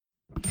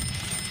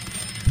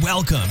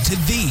Welcome to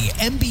the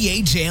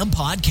MBA Jam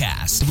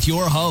Podcast with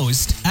your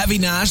host,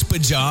 Avinash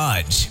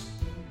Bajaj.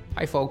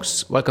 Hi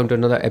folks, welcome to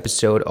another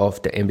episode of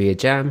the MBA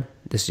Jam.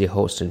 This is your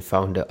host and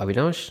founder,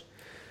 Avinash.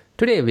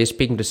 Today we're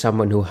speaking to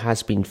someone who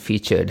has been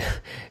featured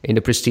in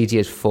the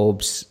prestigious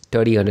Forbes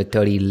 30 under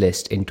 30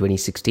 list in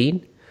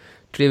 2016.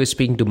 Today we're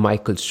speaking to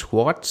Michael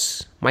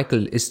Schwartz.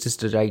 Michael, is this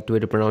the right way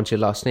to pronounce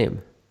your last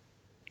name?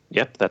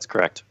 Yep, that's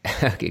correct.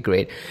 Okay,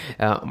 great.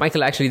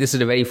 Michael, actually, this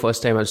is the very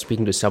first time I'm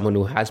speaking to someone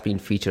who has been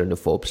featured on the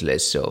Forbes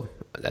list, so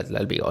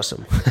that'll be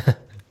awesome.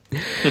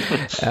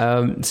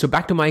 So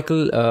back to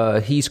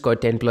Michael, he's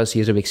got 10 plus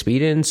years of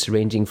experience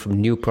ranging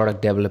from new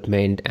product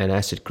development and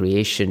asset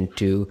creation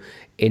to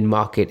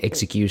in-market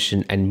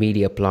execution and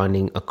media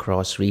planning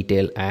across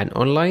retail and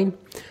online.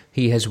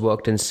 He has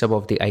worked in some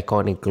of the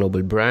iconic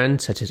global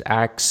brands such as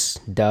Axe,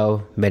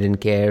 Dove,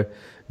 Maidencare,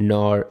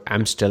 Knorr,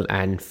 Amstel,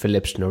 and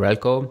Philips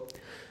Norelco.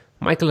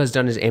 Michael has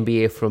done his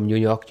MBA from New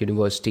York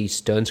University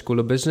Stern School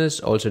of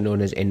Business, also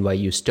known as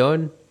NYU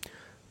Stern.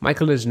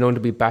 Michael is known to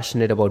be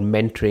passionate about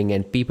mentoring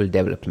and people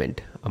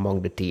development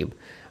among the team.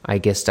 I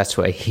guess that's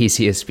why he's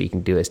here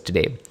speaking to us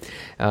today.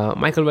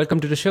 Michael, welcome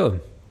to the show.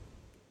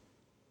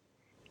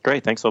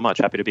 Great. Thanks so much.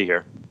 Happy to be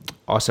here.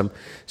 Awesome.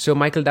 So,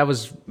 Michael, that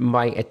was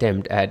my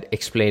attempt at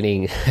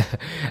explaining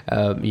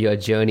your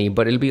journey,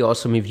 but it'll be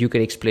awesome if you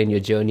could explain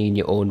your journey in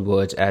your own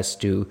words as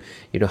to,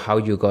 how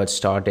you got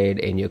started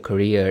in your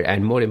career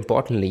and more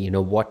importantly,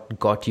 what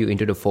got you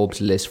into the Forbes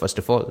list, first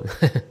of all.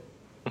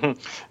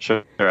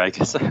 Sure. I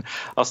guess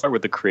I'll start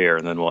with the career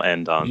and then we'll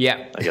end on,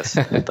 I guess,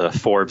 the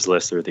Forbes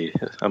list or the,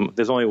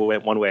 there's only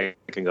one way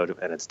I can go to,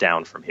 and it's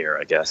down from here,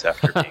 I guess,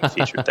 after being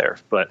featured there.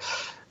 But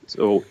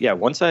so,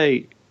 once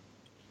I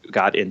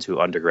got into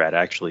undergrad,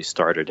 I actually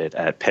started it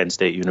at Penn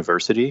State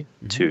University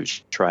to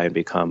try and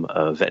become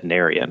a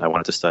veterinarian. I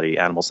wanted to study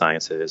animal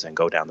sciences and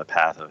go down the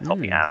path of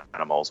helping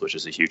animals, which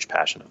is a huge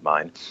passion of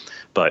mine.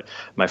 But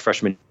my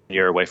freshman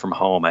year away from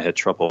home, I had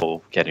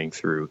trouble getting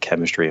through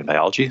chemistry and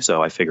biology,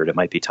 so I figured it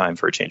might be time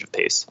for a change of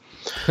pace.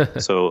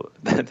 So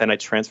then I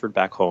transferred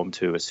back home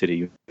to a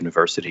city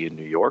university in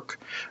New York,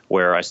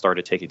 where I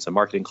started taking some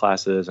marketing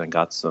classes and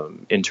got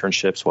some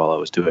internships while I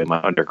was doing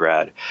my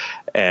undergrad,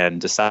 and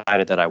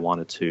decided that I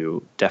wanted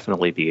to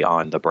definitely be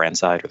on the brand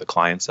side or the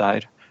client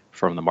side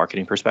from the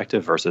marketing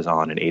perspective versus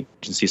on an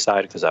agency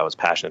side, because I was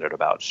passionate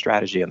about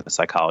strategy and the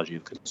psychology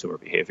of consumer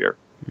behavior.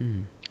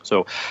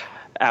 So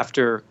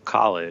after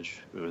college,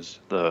 it was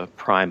the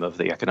prime of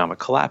the economic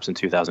collapse in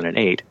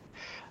 2008,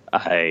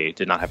 I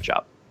did not have a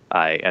job.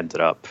 I ended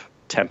up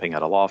temping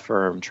at a law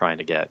firm, trying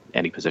to get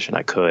any position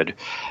I could,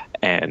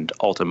 and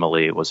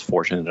ultimately was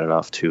fortunate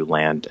enough to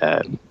land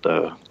at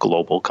the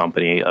global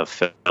company of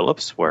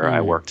Philips, where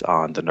I worked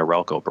on the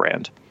Norelco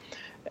brand.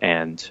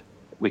 And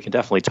we can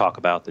definitely talk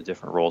about the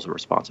different roles and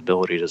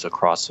responsibilities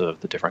across the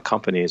different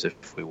companies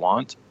if we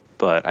want,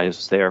 but I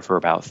was there for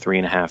about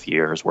 3.5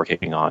 years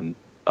working on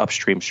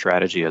upstream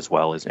strategy as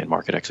well as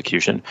in-market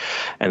execution.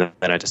 And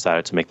then I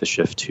decided to make the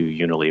shift to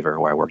Unilever,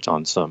 where I worked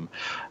on some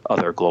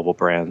other global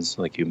brands,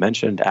 like you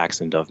mentioned,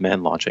 Axe and Dove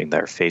Men, launching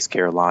their face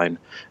care line,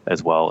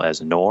 as well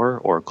as Knorr,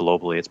 or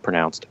globally it's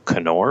pronounced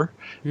Knorr,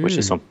 which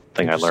is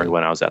something I learned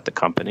when I was at the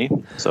company.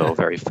 So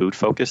very food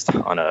focused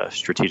on a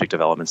strategic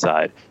development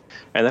side.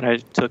 And then I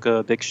took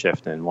a big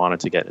shift and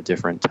wanted to get a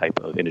different type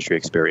of industry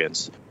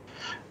experience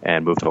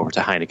and moved over to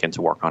Heineken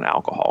to work on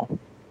alcohol.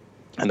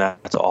 And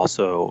that's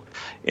also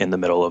in the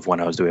middle of when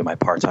I was doing my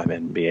part-time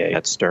MBA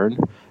at Stern,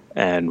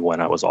 and when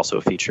I was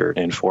also featured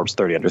in Forbes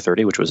 30 under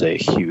 30, which was a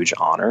huge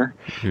honor.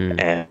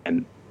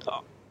 And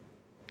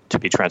to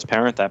be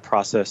transparent, that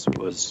process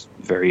was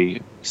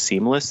very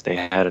seamless. They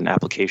had an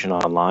application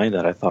online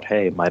that I thought,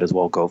 hey, might as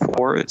well go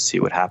for it, see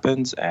what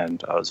happens.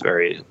 And I was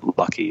very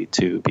lucky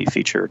to be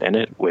featured in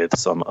it with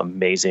some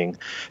amazing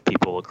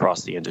people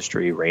across the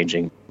industry,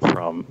 ranging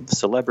from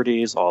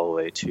celebrities all the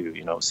way to,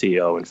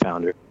 CEO and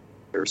founder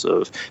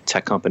of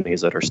tech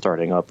companies that are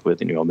starting up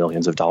with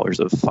millions of dollars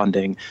of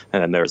funding,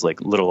 and then there's like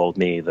little old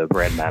me, the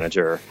brand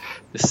manager,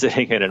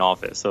 sitting in an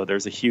office. So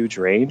there's a huge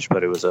range,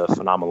 but it was a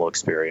phenomenal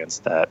experience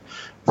that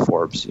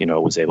Forbes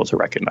was able to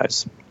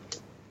recognize.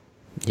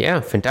 Yeah,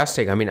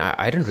 fantastic. I mean,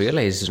 I didn't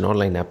realize it's an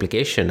online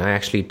application. I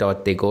actually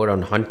thought they go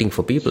around hunting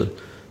for people.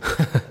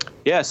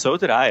 Yeah, so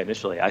did I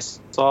initially. I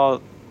saw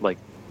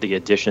the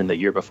edition the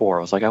year before.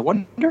 I was like, I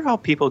wonder how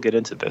people get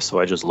into this. So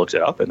I just looked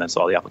it up and then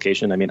saw the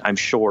application. I mean, I'm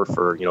sure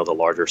for, the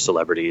larger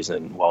celebrities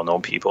and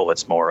well-known people,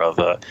 it's more of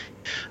a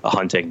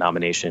hunting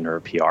nomination or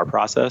a PR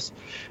process.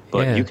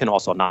 But you can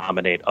also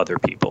nominate other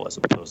people as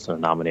opposed to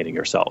nominating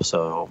yourself.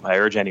 So I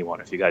urge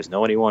anyone, if you guys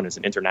know anyone, it's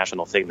an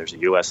international thing. There's a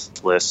US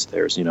list,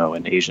 there's,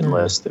 an Asian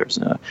list, there's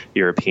a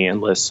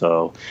European list.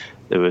 So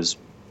it was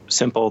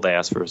simple. They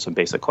ask for some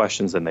basic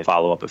questions, and they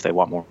follow up if they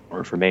want more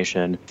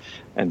information.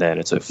 And then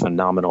it's a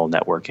phenomenal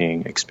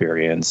networking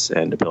experience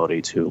and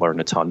ability to learn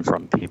a ton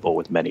from people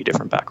with many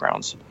different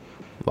backgrounds.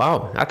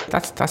 Wow,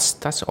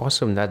 that's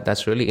awesome.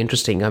 That's really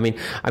interesting. I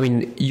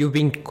mean, you're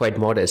being quite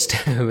modest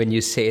when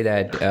you say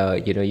that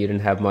you didn't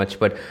have much,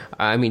 but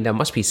I mean, there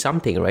must be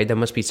something, right? There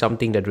must be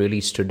something that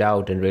really stood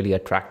out and really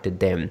attracted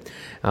them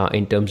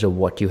in terms of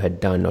what you had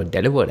done or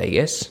delivered, I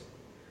guess.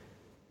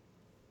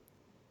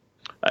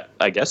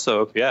 I guess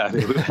so. Yeah, I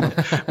mean,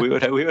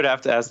 we would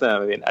have to ask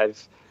them. I mean,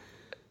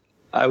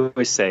 I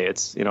always say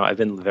it's, I've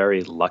been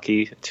very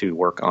lucky to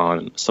work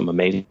on some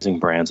amazing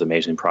brands,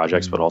 amazing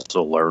projects, but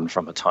also learn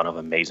from a ton of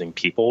amazing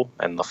people.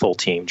 And the full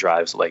team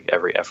drives like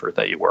every effort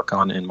that you work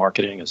on in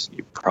marketing, as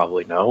you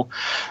probably know.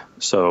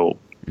 So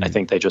I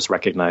think they just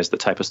recognize the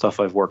type of stuff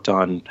I've worked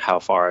on, how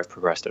far I've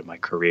progressed in my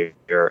career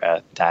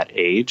at that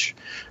age,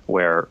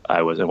 where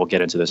I was, and we'll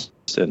get into this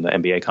in the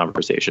MBA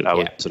conversation, I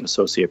was an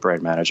associate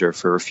brand manager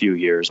for a few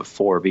years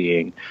before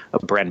being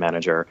a brand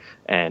manager.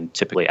 And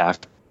typically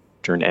after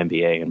an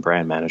MBA in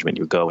brand management,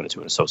 you go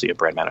into an associate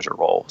brand manager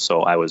role.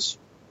 So I was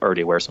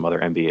already where some other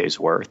MBAs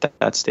were at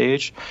that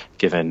stage,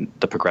 given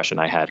the progression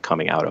I had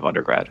coming out of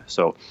undergrad.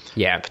 So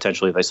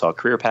potentially they saw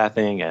career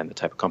pathing and the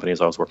type of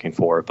companies I was working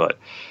for, but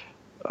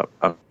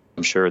I'm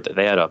sure that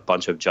they had a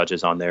bunch of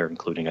judges on there,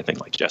 including I think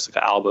like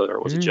Jessica Alba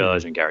was a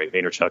judge, and Gary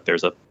Vaynerchuk.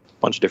 There's a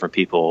bunch of different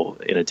people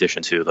in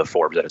addition to the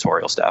Forbes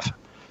editorial staff.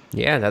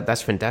 Yeah,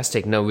 that's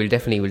fantastic. No, we'll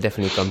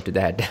definitely come to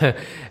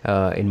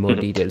that in more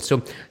detail.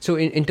 So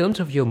in terms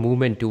of your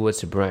movement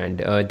towards the brand,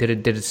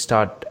 did it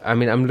start? I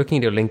mean, I'm looking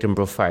at your LinkedIn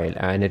profile,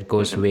 and it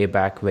goes way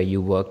back where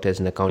you worked as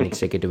an account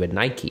executive at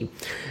Nike.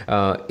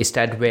 Is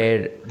that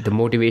where the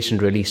motivation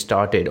really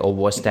started, or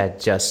was that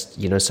just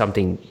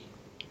something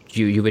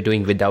you were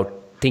doing without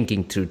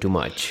thinking through too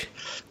much?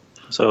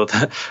 So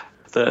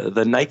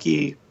the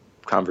Nike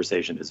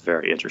conversation is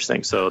very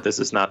interesting. So this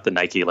is not the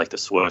Nike, like the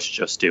swoosh,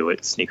 just do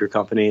it sneaker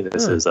company.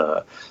 This is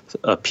a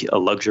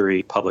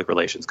luxury public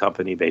relations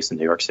company based in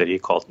New York City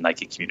called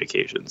Nike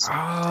Communications.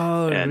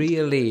 Oh,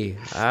 really?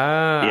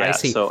 I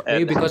see. So,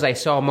 maybe because I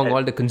saw among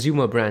all the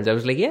consumer brands, I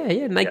was like,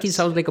 Nike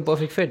sounds like a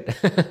perfect fit.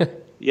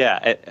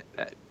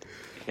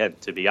 And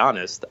to be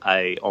honest,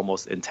 I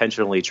almost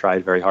intentionally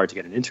tried very hard to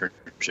get an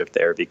internship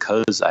there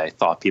because I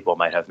thought people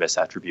might have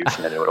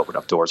misattribution and it would open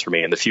up doors for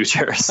me in the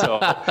future. So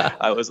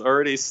I was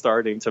already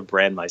starting to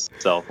brand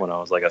myself when I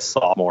was like a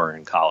sophomore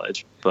in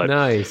college. But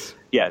nice.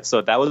 Yeah,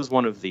 so that was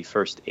one of the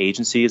first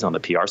agencies on the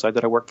PR side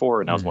that I worked for.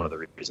 And that was one of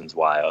the reasons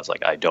why I was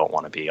like, I don't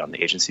want to be on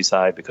the agency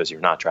side, because you're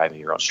not driving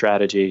your own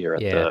strategy. You're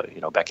at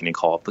the beck and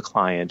call of the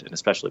client, and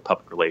especially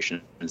public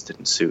relations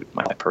didn't suit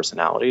my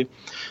personality.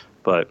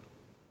 But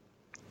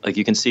like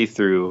you can see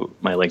through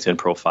my LinkedIn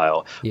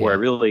profile, where I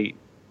really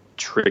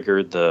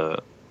triggered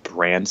the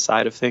brand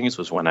side of things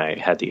was when I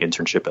had the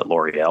internship at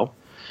L'Oreal.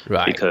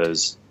 Right.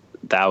 Because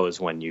that was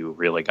when you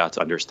really got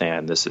to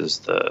understand this is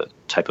the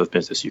type of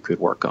business you could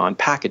work on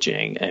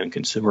packaging and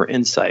consumer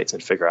insights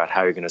and figure out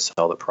how you're going to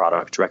sell the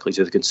product directly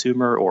to the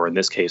consumer, or in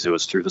this case, it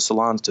was through the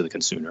salons to the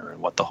consumer,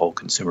 and what the whole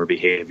consumer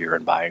behavior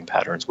and buying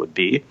patterns would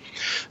be.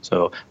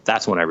 So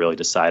that's when I really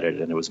decided,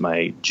 and it was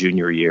my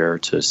junior year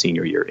to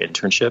senior year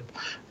internship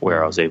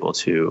where I was able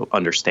to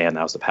understand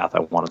that was the path I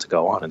wanted to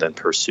go on and then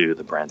pursue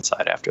the brand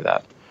side after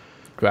that.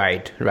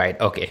 Right.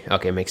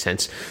 Okay, makes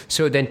sense.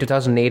 So then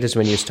 2008 is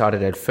when you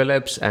started at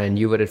Philips, and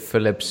you were at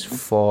Philips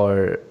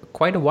for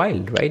quite a while,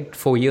 right?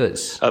 4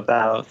 years?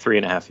 About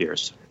 3.5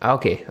 years.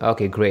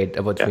 Okay, great.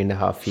 About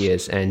 3.5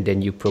 years. And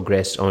then you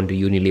progressed on to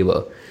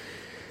Unilever.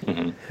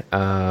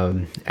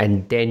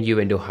 And then you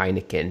went to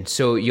Heineken.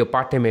 So your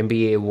part-time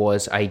MBA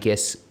was, I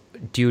guess,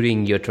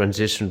 during your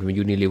transition from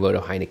Unilever to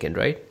Heineken,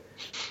 right?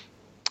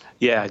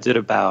 Yeah, I did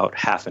about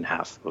half and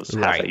half. It was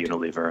half at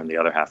Unilever and the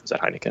other half was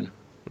at Heineken.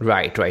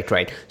 Right.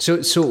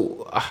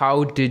 So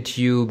how did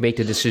you make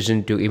the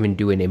decision to even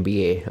do an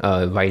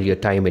MBA while your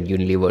time at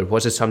Unilever?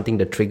 Was it something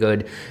that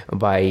triggered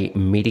by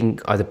meeting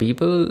other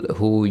people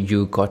who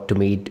you got to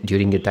meet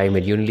during your time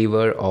at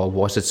Unilever, or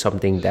was it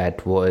something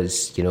that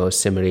was,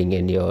 simmering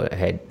in your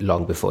head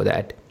long before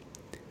that?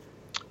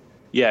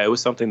 Yeah, it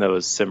was something that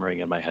was simmering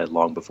in my head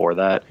long before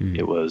that.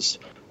 It was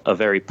a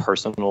very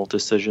personal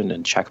decision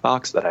and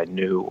checkbox that I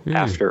knew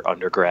after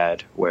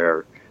undergrad,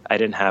 where I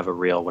didn't have a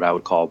real, what I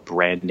would call,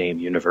 brand name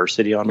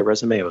university on the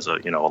resume. It was a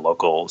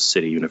local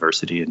city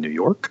university in New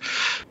York,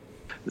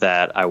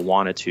 that I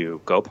wanted to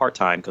go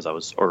part-time because I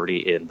was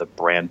already in the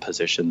brand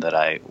position that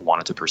I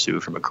wanted to pursue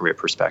from a career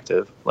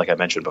perspective. Like I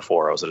mentioned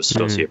before, I was an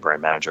associate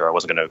brand manager. I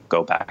wasn't going to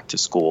go back to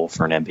school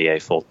for an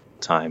MBA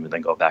full-time and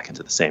then go back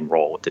into the same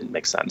role. It didn't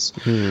make sense.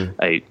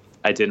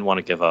 I didn't want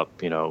to give up,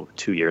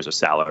 2 years of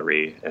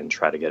salary and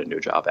try to get a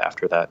new job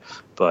after that.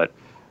 But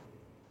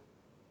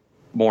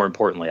more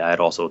importantly, I had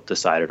also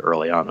decided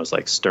early on, I was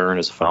like, Stern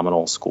is a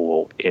phenomenal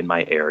school in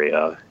my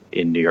area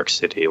in New York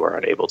City, where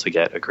I'm able to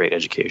get a great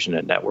education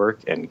and network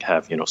and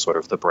have, sort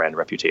of the brand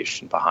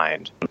reputation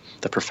behind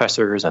the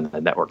professors and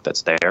the network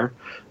that's there.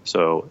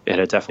 So it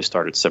had definitely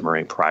started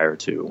simmering prior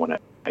to when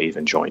I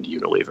even joined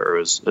Unilever. It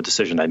was a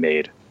decision I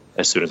made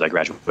as soon as I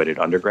graduated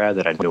undergrad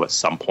that I knew at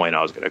some point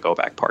I was going to go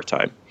back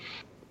part-time.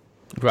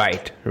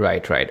 Right.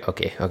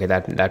 Okay.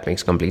 That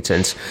makes complete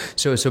sense.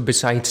 So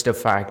besides the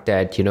fact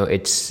that,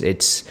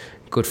 it's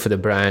good for the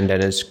brand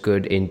and it's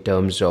good in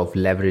terms of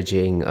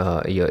leveraging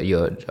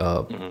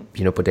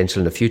your potential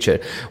in the future,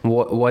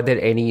 were there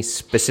any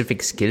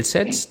specific skill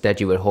sets that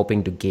you were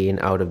hoping to gain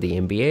out of the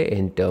MBA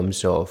in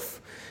terms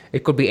of,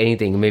 it could be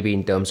anything, maybe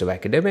in terms of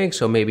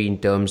academics or maybe in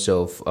terms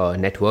of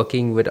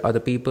networking with other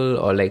people,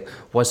 or like,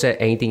 was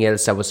there anything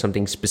else that was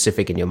something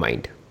specific in your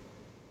mind?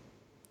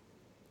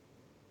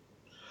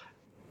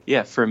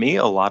 Yeah, for me,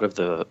 a lot of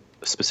the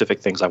specific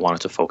things I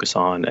wanted to focus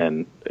on,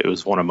 and it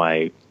was one of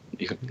my,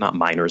 not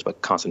minors,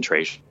 but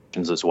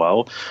concentrations as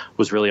well,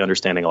 was really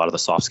understanding a lot of the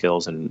soft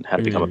skills and how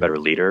to become a better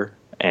leader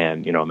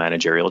and,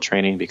 managerial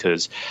training,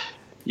 because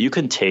you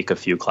can take a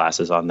few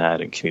classes on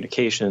that in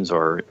communications,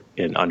 or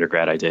in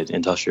undergrad, I did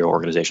industrial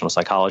organizational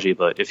psychology.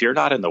 But if you're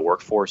not in the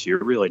workforce,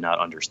 you're really not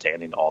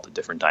understanding all the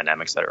different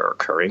dynamics that are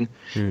occurring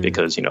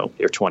because,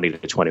 you're 20 to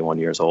 21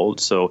 years old.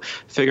 So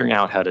figuring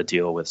out how to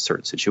deal with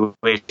certain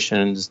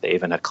situations. They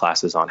even had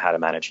classes on how to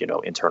manage,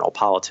 internal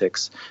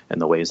politics and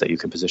the ways that you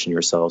can position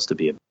yourselves to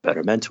be a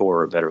better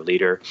mentor or a better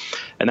leader.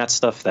 And that's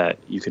stuff that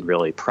you can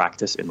really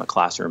practice in the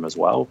classroom as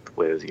well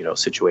with,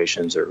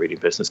 situations or reading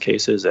business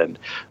cases. And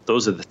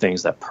those are the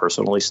things that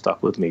personally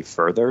stuck with me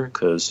further,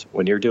 because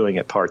when you're doing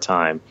it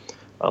part-time,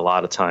 a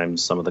lot of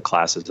times some of the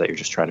classes that you're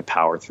just trying to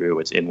power through,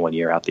 it's in one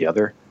year out the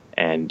other,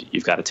 and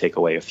you've got to take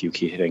away a few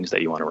key things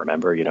that you want to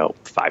remember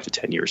 5 to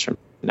 10 years from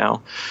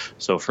now.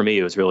 So for me,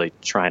 it was really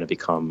trying to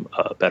become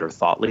a better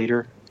thought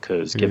leader,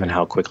 because given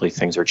how quickly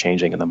things are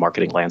changing in the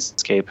marketing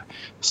landscape,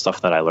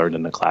 stuff that I learned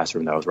in the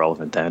classroom that was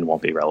relevant then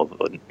won't be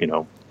relevant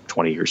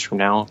 20 years from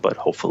now. But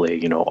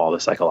hopefully, all the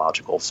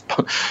psychological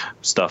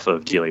stuff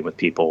of dealing with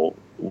people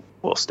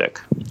will stick.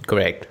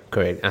 Correct.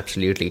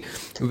 Absolutely.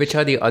 Which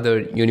are the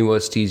other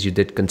universities you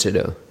did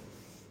consider?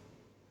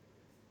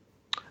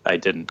 I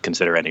didn't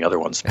consider any other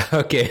ones.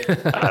 Okay.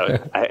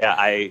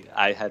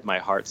 I had my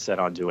heart set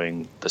on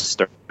doing the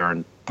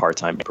Stern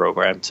part-time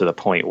program to the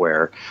point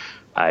where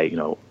I,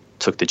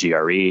 took the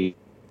GRE.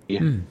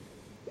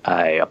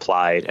 I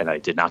applied and I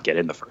did not get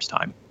in the first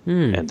time.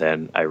 And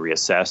then I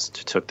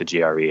reassessed, took the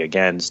GRE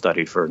again,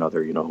 studied for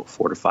another,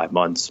 4 to 5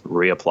 months,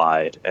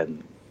 reapplied,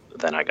 and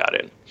then I got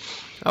in.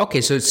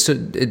 Okay, so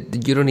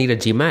you don't need a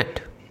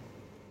GMAT.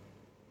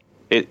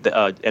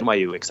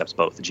 NYU accepts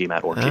both the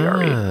GMAT or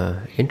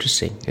GRE.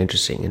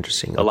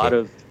 Interesting. A lot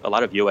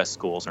of U.S.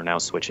 schools are now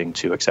switching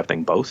to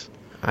accepting both.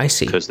 I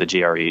see. Because the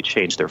GRE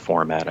changed their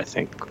format, I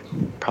think,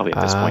 probably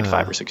at this point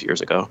 5 or 6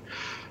 years ago.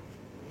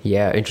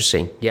 Yeah,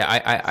 interesting. Yeah,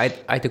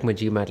 I took my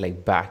GMAT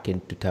like back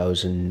in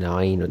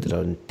 2009 or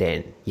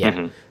 2010. Yeah.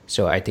 Mm-hmm.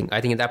 So I think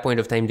at that point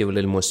of time they were a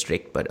little more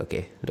strict, but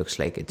okay, looks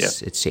like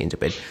it's changed a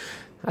bit.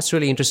 That's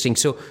really interesting.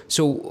 So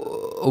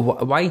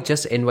why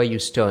just NYU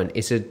Stern?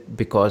 Is it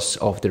because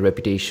of the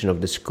reputation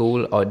of the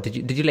school, or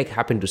did you like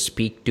happen to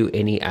speak to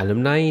any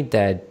alumni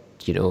that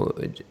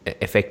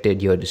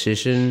affected your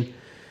decision,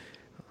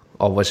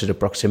 or was it a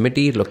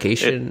proximity,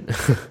 location?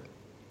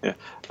 Yeah.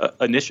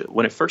 Initially,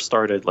 when it first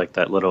started, like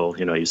that little,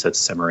 you said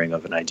simmering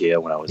of an idea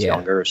when I was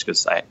younger,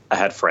 because I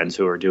had friends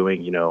who were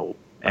doing,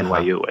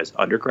 NYU as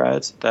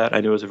undergrads that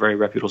I knew was a very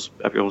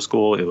reputable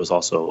school. It was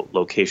also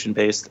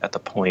location-based. At the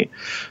point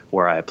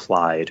where I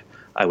applied,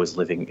 I was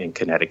living in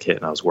Connecticut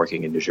and I was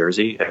working in New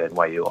Jersey. And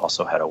NYU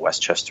also had a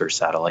Westchester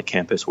satellite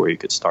campus where you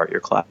could start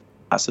your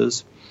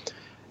classes.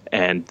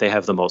 And they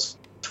have the most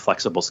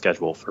flexible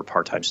schedule for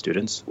part-time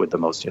students with the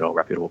most,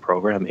 reputable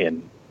program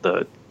in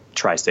the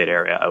tri-state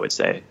area, I would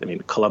say. I mean,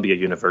 Columbia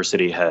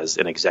University has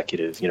an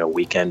executive,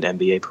 weekend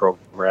MBA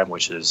program,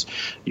 which is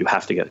you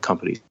have to get a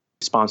company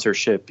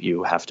sponsorship.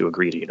 You have to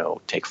agree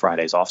to, take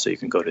Fridays off so you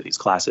can go to these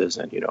classes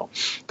and,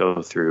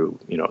 go through,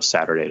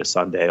 Saturday to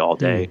Sunday all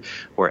day.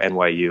 Where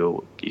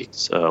NYU,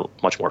 it's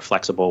much more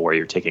flexible, where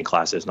you're taking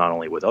classes not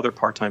only with other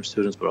part-time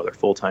students, but other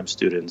full-time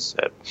students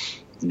at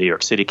New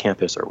York City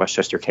campus or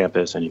Westchester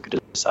campus, and you could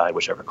decide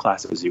whichever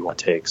classes you want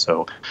to take.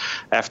 So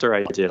after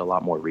I did a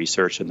lot more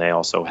research, and they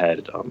also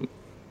had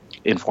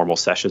informal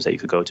sessions that you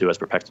could go to as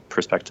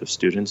prospective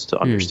students to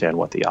understand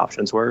what the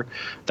options were,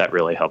 that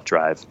really helped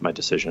drive my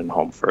decision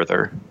home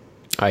further.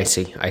 I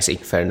see.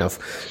 Fair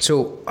enough.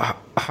 So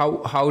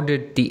how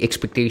did the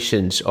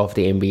expectations of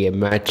the MBA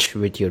match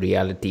with your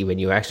reality when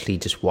you actually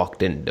just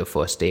walked in the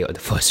first day or the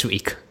first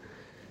week?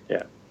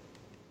 Yeah.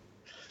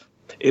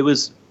 It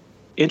was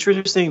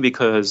interesting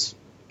because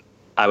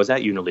I was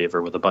at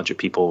Unilever with a bunch of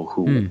people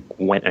who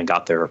went and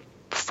got their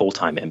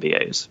full-time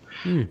MBAs.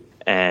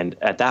 And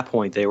at that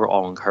point, they were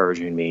all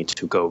encouraging me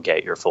to go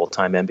get your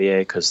full-time MBA,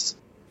 because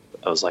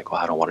I was like,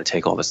 well, I don't want to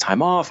take all this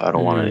time off. I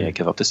don't want to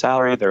give up the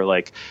salary. They're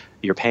like,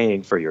 you're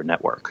paying for your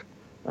network.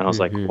 And I was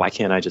like, why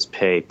can't I just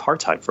pay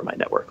part-time for my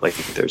network? Like,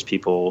 there's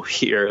people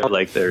here,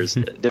 like there's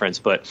a difference.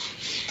 But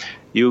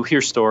you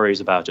hear stories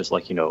about just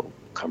like,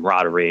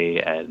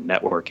 camaraderie and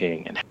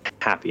networking and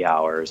happy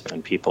hours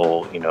and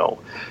people,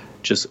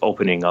 just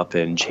opening up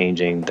and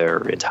changing their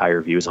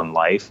entire views on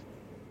life.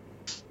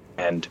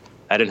 And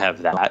I didn't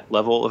have that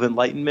level of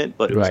enlightenment,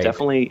 but it was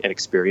definitely an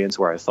experience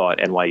where I thought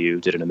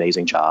NYU did an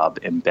amazing job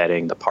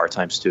embedding the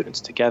part-time students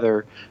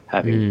together,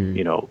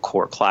 having,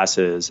 core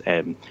classes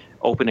and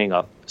opening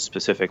up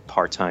specific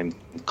part-time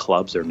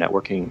clubs or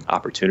networking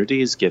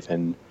opportunities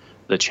given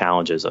the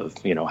challenges of,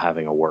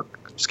 having a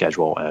work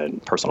schedule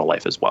and personal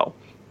life as well.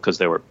 Because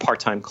there were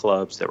part-time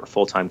clubs, there were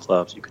full-time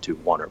clubs, you could do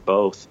one or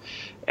both.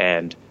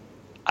 And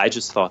I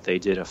just thought they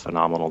did a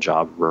phenomenal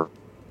job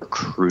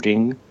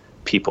recruiting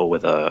people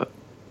with a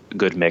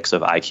good mix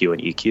of IQ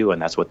and EQ,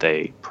 and that's what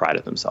they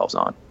prided themselves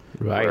on.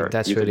 Right,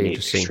 that's really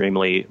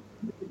interesting.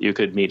 You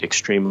could meet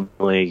extremely,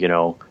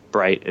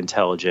 bright,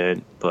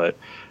 intelligent, but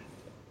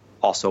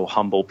also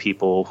humble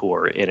people who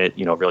are in it,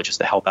 really just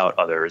to help out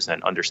others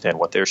and understand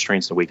what their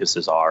strengths and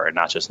weaknesses are, and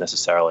not just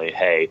necessarily,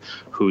 hey,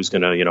 who's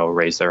going to,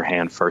 raise their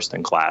hand first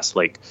in class.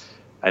 Like,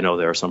 I know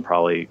there are some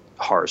probably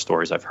horror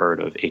stories I've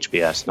heard of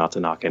HBS, not to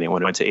knock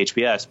anyone who went to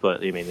HBS,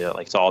 but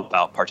it's all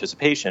about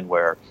participation,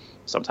 where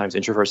sometimes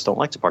introverts don't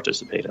like to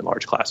participate in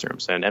large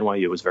classrooms. And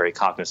NYU was very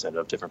cognizant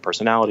of different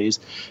personalities,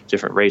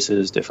 different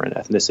races, different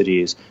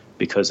ethnicities,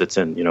 because it's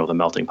in, the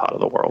melting pot of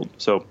the world.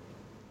 So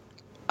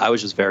I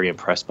was just very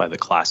impressed by the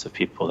class of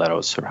people that I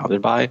was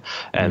surrounded by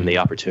and the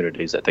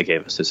opportunities that they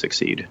gave us to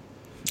succeed.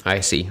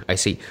 I see.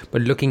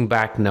 But looking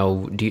back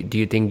now, do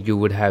you think you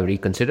would have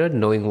reconsidered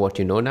knowing what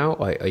you know now,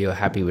 or are you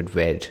happy with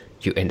where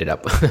you ended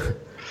up?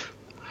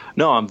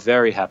 No, I'm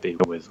very happy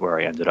with where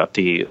I ended up.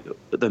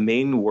 The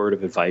main word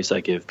of advice I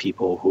give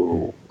people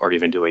who are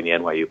even doing the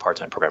NYU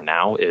part-time program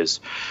now is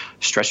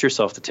stress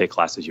yourself to take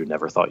classes you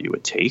never thought you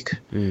would take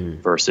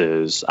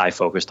versus I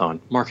focused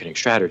on marketing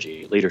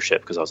strategy,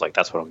 leadership, because I was like,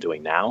 that's what I'm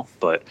doing now.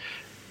 But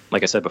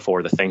like I said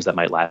before, the things that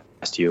might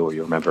last you or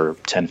you remember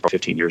 10 or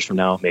 15 years from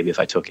now, maybe if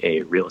I took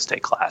a real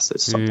estate class,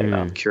 it's something that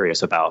I'm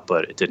curious about,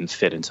 but it didn't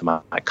fit into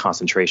my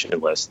concentration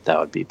list, that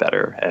would be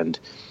better. And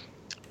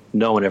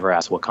no one ever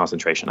asked what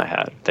concentration I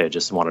had. They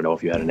just want to know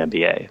if you had an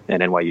MBA.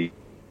 And NYU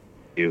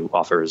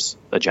offers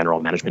a general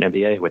management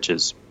MBA, which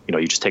is,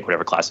 you just take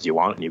whatever classes you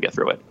want and you get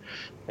through it.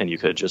 And you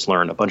could just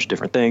learn a bunch of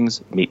different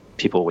things, meet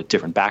people with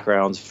different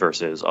backgrounds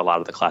versus a lot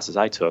of the classes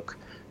I took.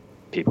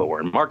 People were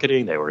in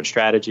marketing, they were in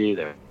strategy,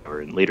 they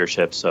were in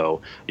leadership.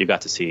 So you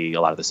got to see a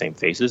lot of the same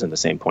faces and the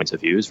same points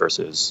of views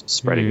versus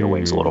spreading your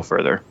wings a little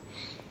further.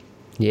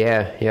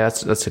 Yeah,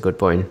 that's a good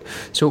point.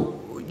 So,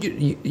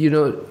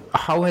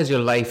 how has your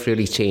life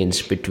really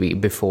changed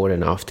before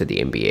and after the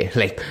MBA?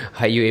 Like,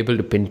 are you able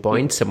to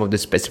pinpoint some of the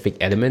specific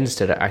elements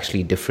that are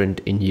actually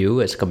different in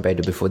you as compared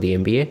to before the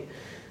MBA?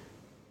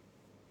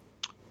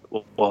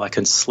 Well, I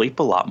can sleep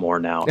a lot more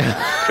now,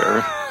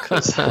 sure,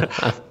 because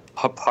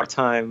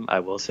part-time, I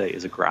will say,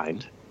 is a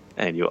grind.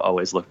 And you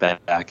always look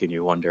back and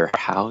you wonder,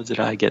 how did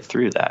I get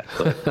through that?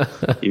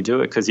 But you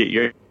do it because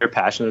you're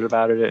passionate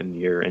about it and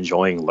you're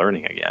enjoying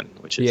learning again,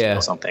 which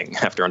is something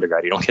after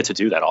undergrad you don't get to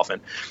do that often.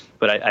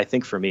 But I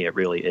think for me, it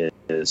really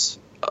is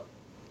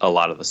a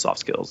lot of the soft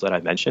skills that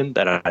I mentioned,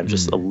 that I'm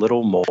just a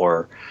little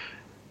more,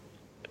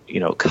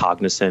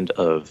 cognizant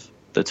of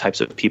the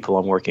types of people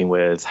I'm working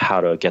with, how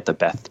to get the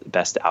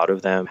best out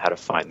of them, how to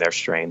find their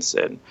strengths,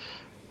 and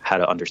how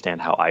to understand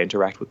how I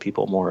interact with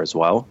people more as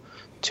well,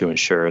 to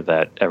ensure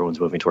that everyone's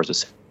moving towards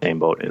the same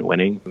boat and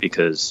winning,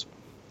 because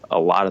a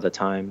lot of the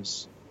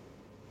times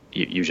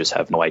you just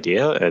have no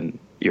idea and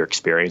your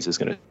experience is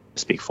going to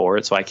speak for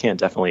it. So I can't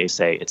definitely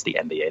say it's the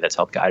MBA that's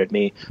helped guided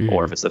me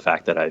or if it's the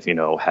fact that I've,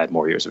 had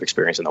more years of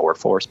experience in the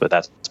workforce, but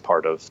that's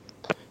part of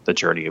the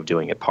journey of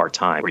doing it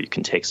part-time, where you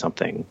can take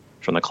something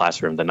from the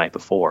classroom the night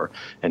before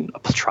and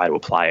try to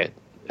apply it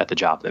at the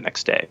job the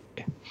next day.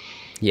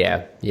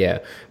 Yeah.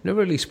 Never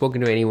really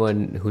spoken to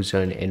anyone who's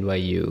on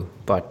NYU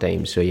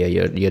part-time. So yeah,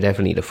 you're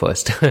definitely the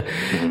first.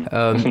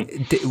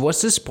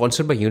 Was this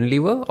sponsored by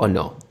Unilever or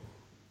no?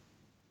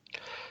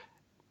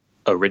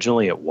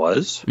 Originally it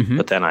was,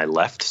 but then I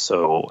left.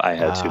 So I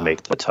had to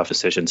make the tough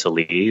decision to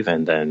leave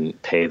and then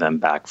pay them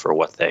back for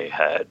what they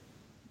had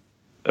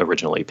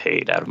originally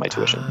paid out of my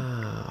tuition.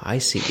 I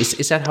see.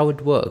 Is that how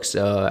it works?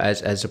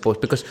 As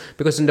opposed,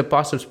 because in the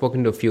past I've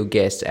spoken to a few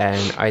guests,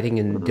 and I think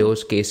in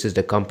those cases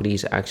the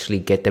companies actually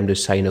get them to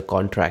sign a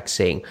contract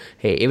saying,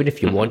 "Hey, even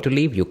if you want to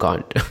leave, you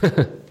can't."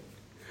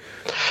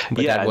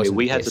 We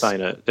had to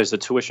sign there's a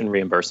tuition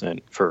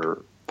reimbursement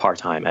for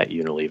part-time at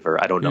Unilever.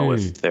 I don't know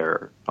if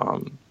their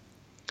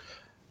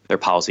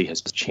policy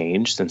has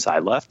changed since I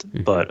left,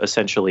 but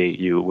essentially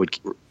you would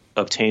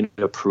obtain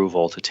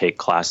approval to take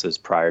classes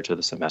prior to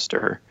the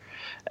semester.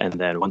 And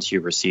then once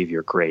you receive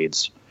your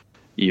grades,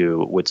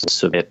 you would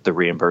submit the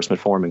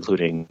reimbursement form,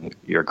 including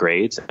your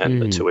grades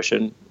and the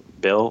tuition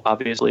bill,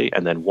 obviously.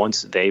 And then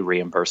once they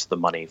reimburse the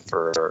money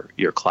for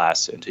your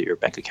class into your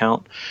bank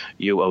account,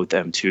 you owe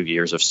them 2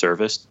 years of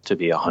service to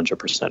be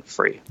 100%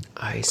 free.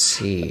 I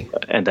see.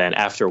 And then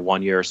after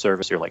 1 year of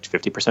service, you're like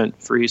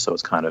 50% free. So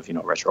it's kind of,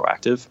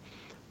 retroactive.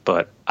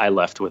 But I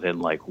left within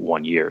like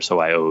 1 year. So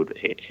I owed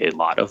a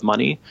lot of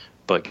money.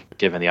 but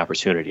given the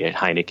opportunity at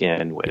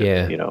Heineken with,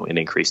 an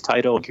increased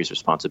title, increased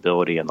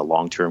responsibility, and the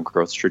long-term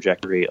growth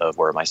trajectory of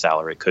where my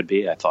salary could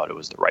be, I thought it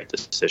was the right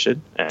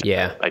decision. And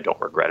I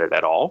don't regret it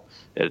at all.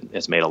 It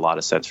has made a lot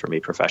of sense for me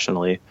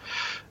professionally.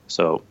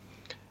 So,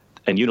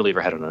 and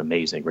Unilever had an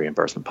amazing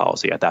reimbursement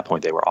policy. At that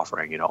point, they were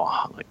offering,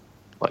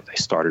 like they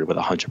started with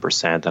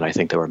 100%, and I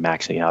think they were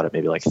maxing out at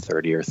maybe like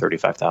 $30,000 or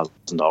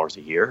 $35,000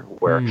 a year,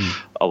 where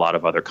a lot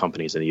of other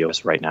companies in the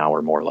U.S. right now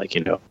are more like,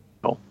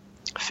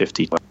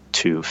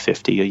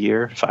 $5,250 a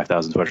year,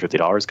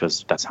 $5,250,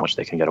 because that's how much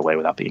they can get away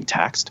without being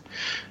taxed.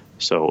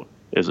 So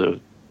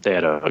they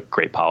had a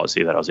great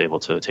policy that I was able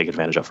to take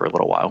advantage of for a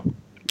little while.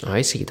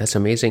 I see. That's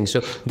amazing.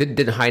 So did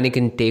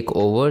Heineken take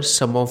over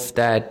some of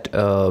that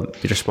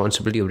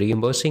responsibility of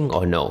reimbursing,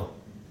 or no?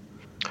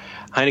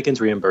 Heineken's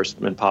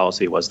reimbursement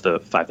policy was the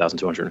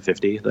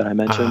 $5,250 that I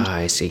mentioned.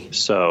 I see.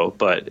 So,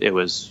 but it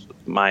was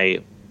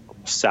my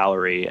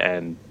salary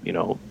and,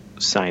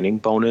 signing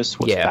bonus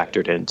was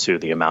factored into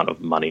the amount of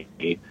money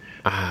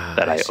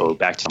that I owe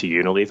back to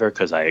Unilever,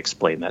 because I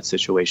explained that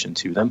situation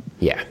to them.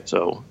 Yeah.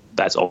 So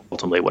that's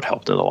ultimately what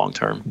helped in the long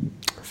term.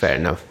 Fair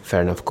enough.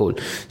 Cool.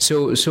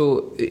 So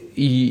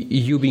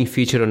you being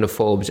featured on the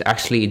Forbes,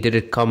 actually, did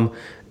it come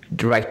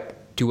right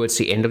towards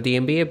the end of the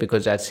MBA?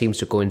 Because that seems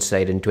to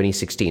coincide in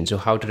 2016. So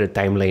how did the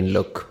timeline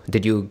look?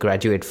 Did you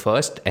graduate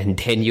first and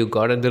then you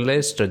got on the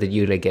list, or did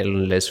you get on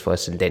the list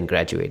first and then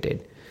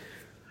graduated?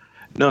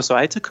 No, so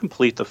I had to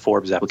complete the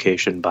Forbes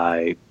application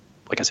by,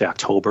 like I say,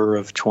 October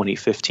of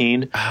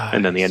 2015.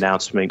 And then the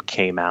announcement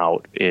came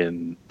out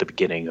in the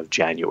beginning of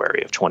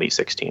January of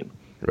 2016.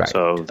 Right.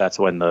 So that's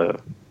when the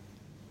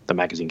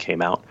magazine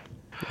came out.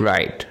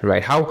 Right.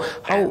 How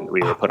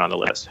we were put on the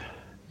list.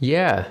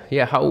 Yeah.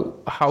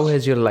 How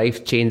has your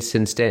life changed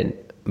since then?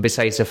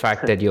 Besides the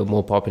fact that you're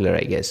more popular,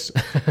 I guess.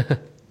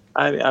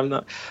 I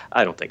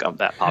don't think I'm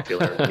that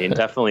popular. I mean,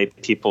 definitely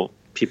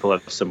people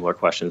have similar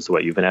questions to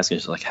what you've been asking.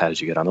 It's like, how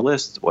did you get on the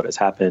list? What has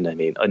happened? I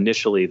mean,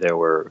 initially there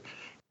were,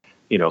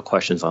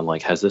 questions on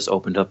like, has this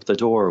opened up the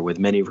door with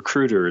many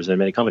recruiters and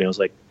many companies? I was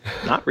like,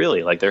 not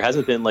really. Like, there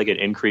hasn't been like an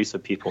increase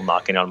of people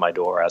knocking on my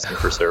door asking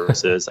for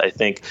services. I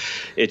think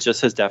it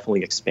just has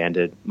definitely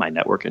expanded my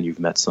network, and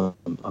you've met some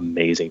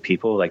amazing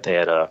people. Like, they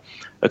had a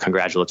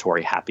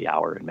congratulatory happy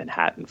hour in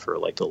Manhattan for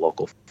like the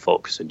local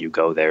folks, and you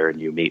go there and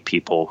you meet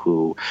people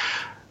who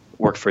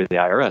worked for the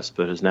IRS,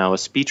 but is now a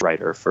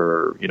speechwriter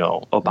for,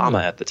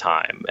 Obama at the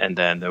time. And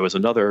then there was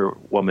another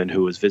woman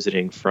who was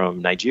visiting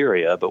from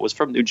Nigeria, but was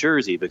from New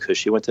Jersey, because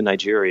she went to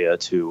Nigeria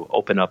to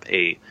open up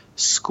a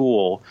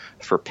school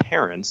for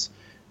parents,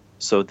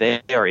 so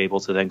they are able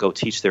to then go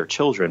teach their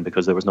children,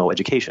 because there was no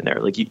education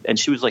there. And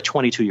she was like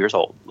 22 years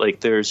old.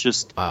 Like, there's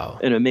just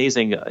an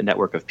amazing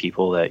network of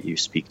people that you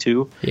speak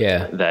to.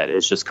 Yeah, that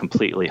is just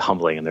completely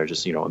humbling, and they're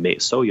just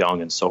so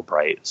young and so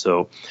bright.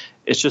 So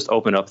it's just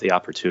opened up the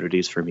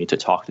opportunities for me to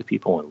talk to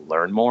people and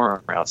learn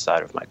more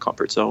outside of my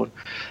comfort zone.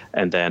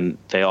 And then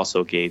they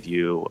also gave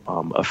you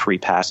a free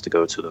pass to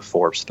go to the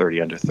Forbes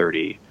 30 Under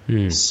 30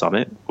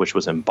 Summit, which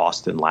was in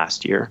Boston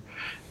last year.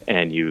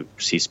 And you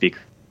see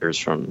speakers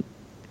from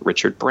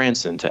Richard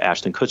Branson to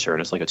Ashton Kutcher,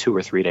 and it's like a 2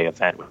 or 3 day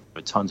event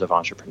with tons of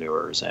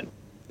entrepreneurs, and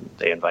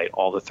they invite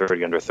all the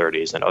 30 under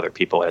 30s, and other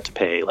people had to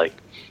pay like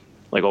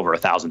over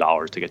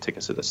 $1,000 to get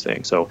tickets to this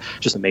thing. So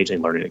just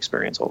amazing learning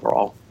experience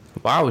overall.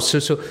 Wow.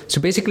 So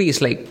basically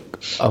it's like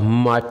a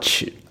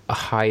much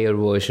higher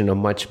version, a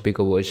much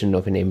bigger version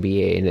of an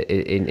MBA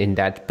in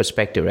that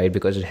perspective, right?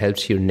 Because it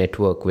helps you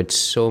network with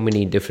so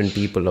many different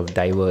people of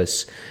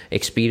diverse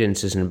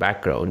experiences and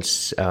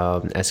backgrounds,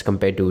 as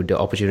compared to the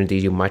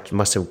opportunities you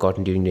must have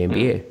gotten during the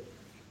MBA.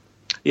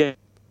 Yeah,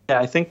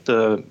 I think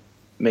the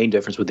main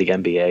difference with the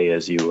MBA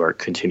is you are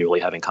continually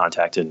having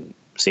contact and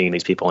seeing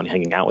these people and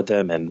hanging out with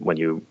them. And when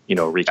you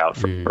reach out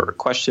for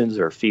questions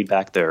or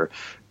feedback, they're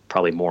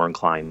probably more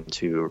inclined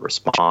to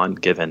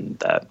respond, given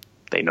that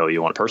they know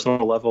you on a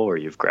personal level, or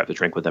you've grabbed a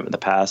drink with them in the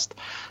past.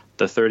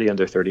 The 30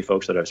 under 30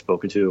 folks that I've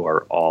spoken to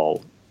are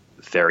all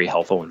very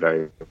helpful and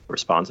very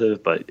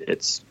responsive, but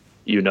it's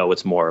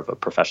more of a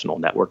professional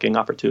networking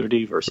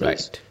opportunity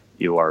versus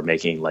you are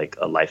making like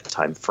a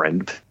lifetime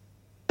friend,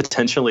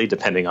 potentially,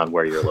 depending on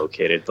where you're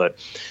located. But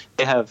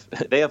they have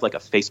like a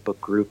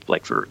Facebook group,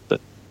 like for the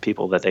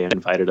people that they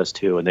invited us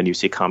to, and then you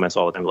see comments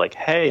all the time like,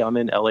 hey, I'm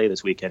in LA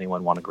this week,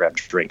 anyone want to grab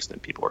drinks? Then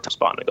people are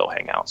responding to go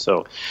hang out.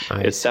 So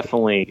it's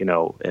definitely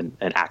an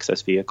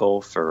access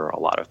vehicle for a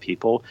lot of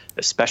people,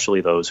 especially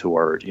those who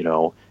are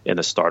in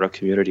the startup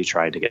community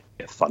trying to get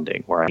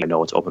funding, where I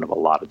know it's opened up a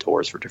lot of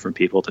doors for different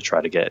people to try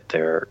to get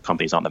their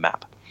companies on the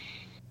map.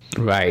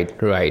 Right.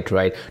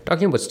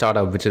 Talking about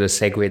startup, which is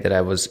a segue that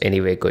I was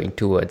anyway going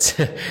towards,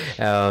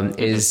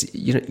 is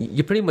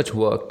you pretty much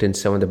worked in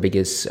some of the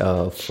biggest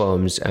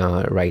firms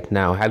right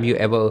now. Have you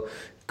ever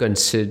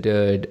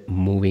considered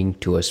moving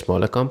to a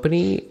smaller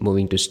company,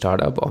 moving to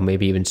startup, or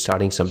maybe even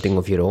starting something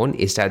of your own?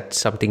 Is that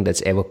something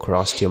that's ever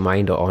crossed your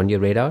mind or on your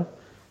radar?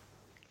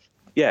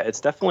 Yeah, it's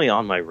definitely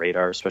on my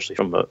radar, especially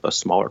from a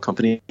smaller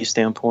company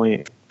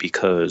standpoint,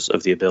 because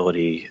of the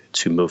ability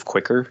to move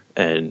quicker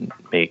and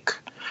make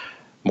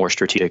more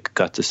strategic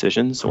gut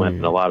decisions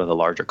when a lot of the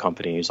larger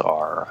companies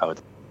are, I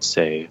would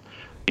say,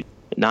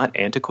 not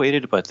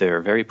antiquated, but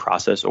they're very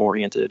process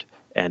oriented,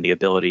 and the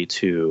ability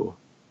to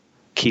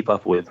keep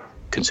up with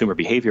consumer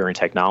behavior and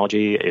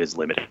technology is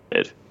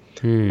limited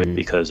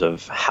because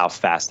of how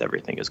fast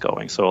everything is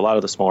going. So a lot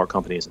of the smaller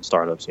companies and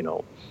startups,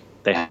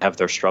 they have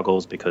their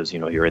struggles because,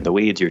 you're in the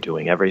weeds, you're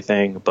doing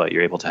everything, but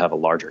you're able to have a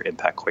larger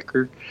impact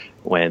quicker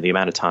when the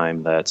amount of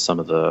time that some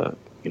of the,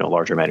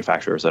 larger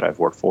manufacturers that I've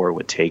worked for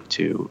would take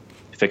to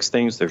fix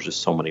things. There's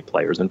just so many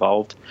players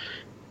involved.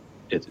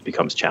 It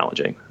becomes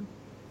challenging.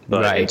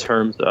 But in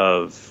terms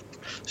of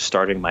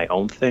starting my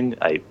own thing,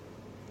 I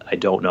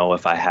don't know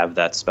if I have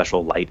that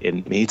special light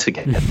in me to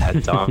get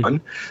that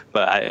done.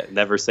 But I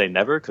never say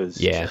never,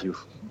 because you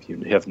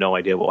have no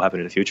idea what will happen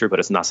in the future. But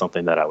it's not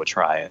something that I would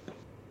try in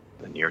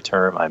the near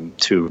term. I'm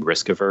too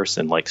risk averse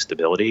and like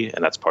stability,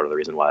 and that's part of the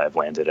reason why I've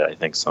landed at, I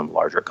think, some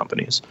larger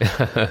companies.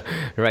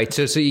 Right.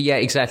 So yeah,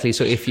 exactly.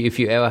 So if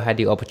you ever had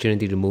the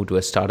opportunity to move to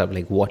a startup,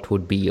 like what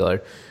would be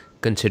your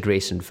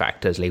consideration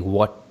factors? Like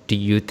what do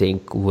you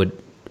think would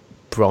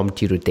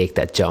prompt you to take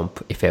that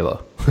jump, if ever?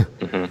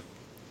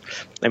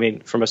 I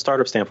mean, from a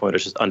startup standpoint,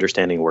 it's just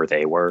understanding where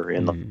they were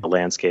in the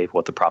landscape,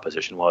 what the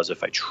proposition was,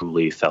 if I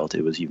truly felt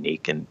it was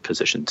unique and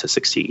positioned to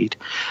succeed,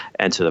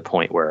 and to the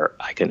point where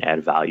I can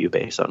add value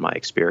based on my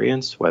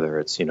experience, whether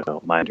it's,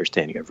 my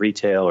understanding of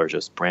retail or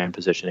just brand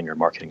positioning or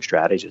marketing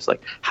strategies,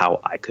 like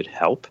how I could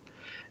help,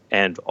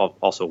 and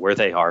also where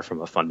they are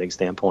from a funding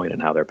standpoint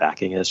and how their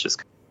backing is,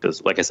 just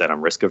because, like I said,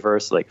 I'm risk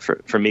averse. Like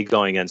for me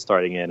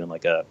starting in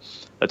like a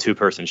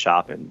 2-person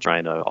shop and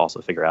trying to also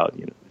figure out,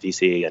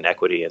 VC and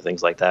equity and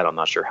things like that, I'm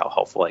not sure how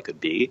helpful I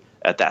could be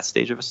at that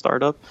stage of a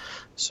startup.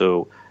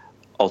 So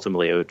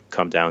ultimately it would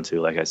come down to,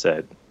 like I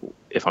said,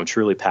 if I'm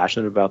truly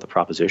passionate about the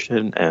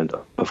proposition and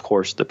of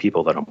course the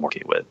people that I'm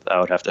working with, I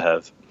would have to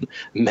have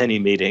many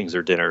meetings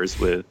or dinners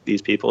with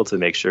these people to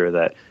make sure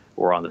that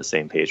we're on the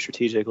same page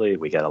strategically,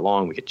 we get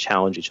along, we can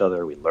challenge each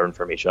other, we learn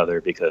from each other,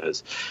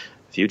 because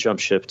if you jump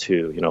ship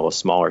to, a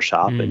smaller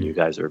shop and you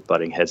guys are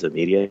butting heads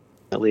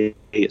immediately,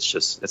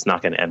 it's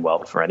not going to end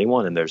well for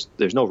anyone. And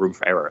there's no room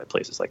for error at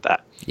places like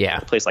that. Yeah.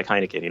 A place like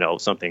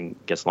Heineken, something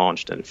gets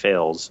launched and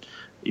fails,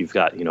 you've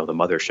got, the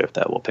mothership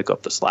that will pick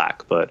up the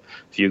slack. But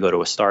if you go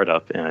to a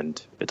startup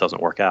and it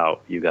doesn't work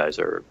out, you guys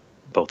are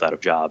both out of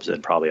jobs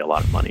and probably a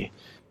lot of money.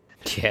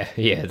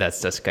 Yeah,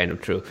 that's kind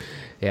of true.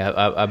 Yeah,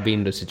 I've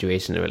been in a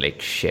situation where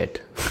like,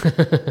 shit.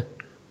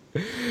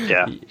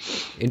 Yeah.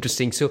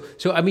 Interesting. So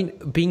I mean,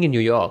 being in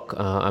New York,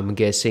 I'm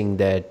guessing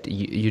that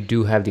you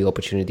do have the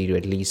opportunity to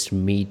at least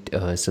meet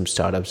some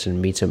startups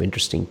and meet some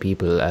interesting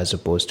people, as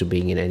opposed to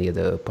being in any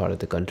other part of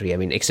the country. I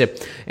mean,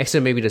 except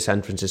maybe the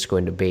San Francisco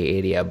and the Bay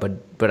Area.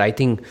 But I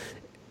think,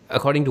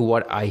 according to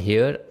what I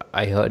hear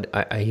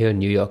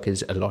New York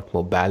is a lot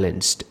more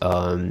balanced,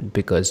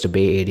 because the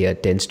Bay Area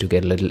tends to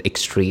get a little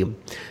extreme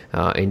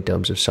in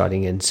terms of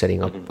starting and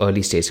setting up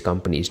early stage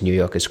companies. New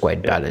York is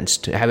quite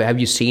balanced. Have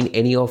you seen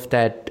any of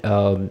that?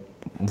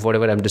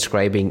 Whatever I'm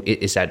describing,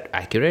 is that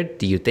accurate,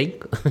 do you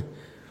think?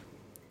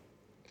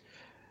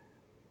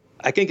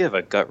 I can give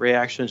a gut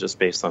reaction just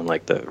based on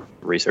like the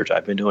research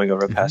I've been doing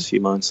over the past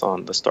few months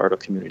on the startup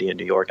community in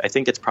New York. I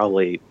think it's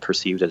probably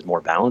perceived as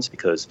more balanced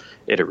because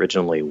it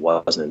originally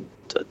wasn't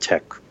a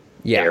tech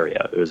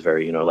area. It was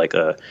very, like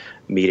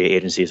media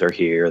agencies are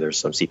here. There's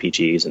some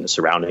CPGs in the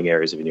surrounding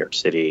areas of New York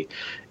City.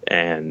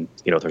 And,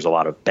 there's a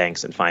lot of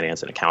banks and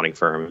finance and accounting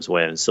firms,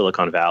 when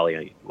Silicon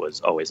Valley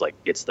was always like,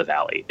 it's the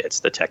Valley,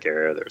 it's the tech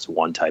area. There's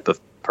one type of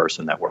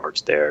person that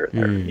works there.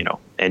 They're,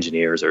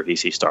 engineers or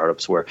VC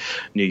startups, where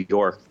New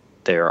York,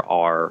 there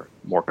are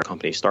more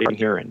companies starting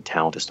here and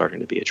talent is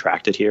starting to be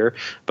attracted here,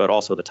 but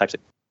also the types of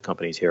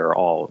companies here are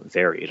all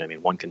varied. I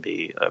mean, one can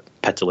be a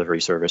pet delivery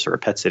service or a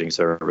pet sitting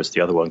service.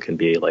 The other one can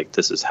be like,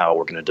 this is how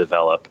we're going to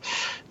develop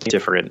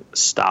different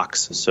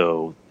stocks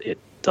so it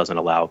doesn't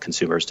allow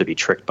consumers to be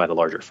tricked by the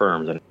larger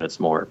firms, and it's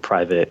more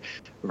private,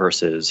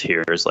 versus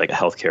here's like a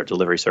healthcare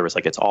delivery service.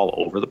 Like, it's all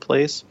over the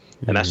place,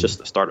 and that's just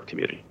the startup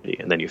community.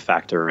 And then you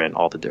factor in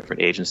all the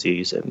different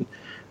agencies and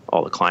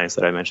all the clients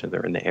that I mentioned,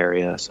 they're in the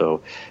area.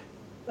 So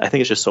I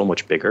think it's just so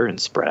much bigger and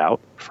spread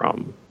out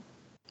from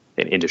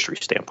an industry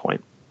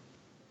standpoint.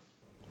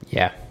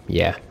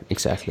 Yeah,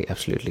 exactly.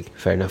 Absolutely.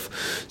 Fair enough.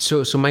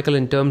 So Michael,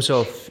 in terms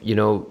of,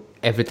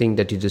 everything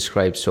that you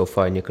described so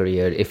far in your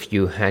career, if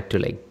you had to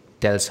like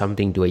tell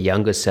something to a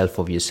younger self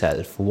of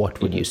yourself,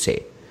 what would you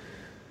say?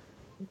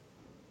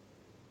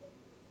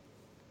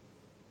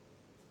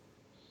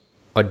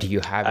 Or do you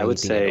have anything? I would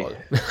say,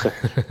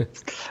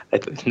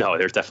 at all? No,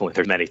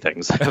 there's many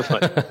things.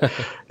 But,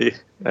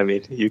 I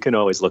mean, you can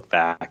always look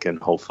back and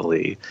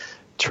hopefully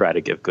try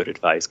to give good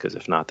advice, because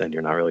if not, then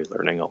you're not really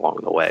learning along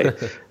the way.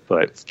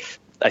 But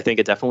I think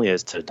it definitely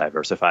is to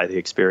diversify the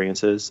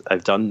experiences.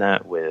 I've done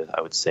that with,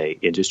 I would say,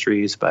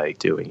 industries by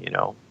doing,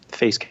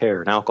 face care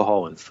and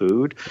alcohol and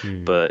food.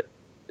 But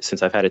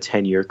since I've had a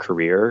 10-year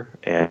career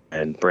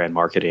and brand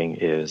marketing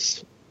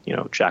is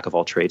jack of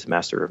all trades,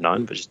 master of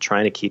none, but just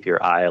trying to keep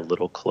your eye a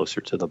little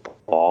closer to the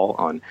ball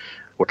on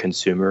where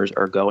consumers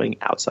are going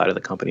outside of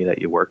the company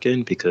that you work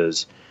in,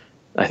 because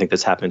I think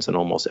this happens in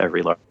almost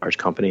every large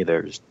company.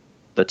 There's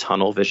the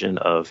tunnel vision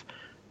of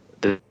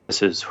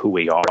this is who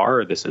we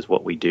are, this is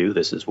what we do,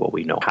 this is what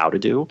we know how to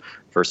do,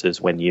 versus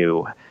when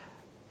you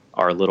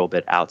are a little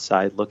bit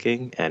outside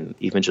looking and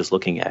even just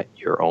looking at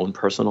your own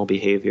personal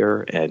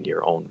behavior and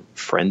your own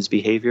friends'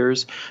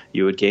 behaviors,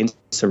 you would gain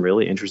some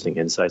really interesting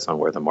insights on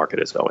where the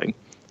market is going.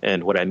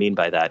 And what I mean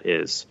by that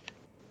is,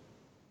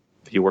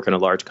 if you work in a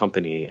large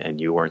company and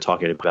you weren't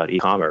talking about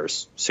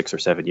e-commerce 6 or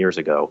 7 years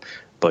ago,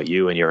 but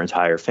you and your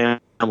entire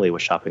family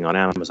was shopping on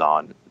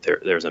Amazon,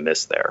 there's a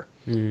miss there.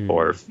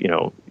 Or if,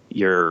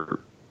 you're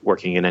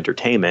working in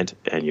entertainment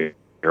and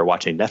you're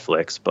watching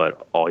Netflix,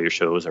 but all your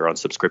shows are on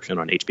subscription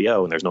on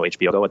HBO, and there's no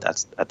HBO Go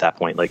at that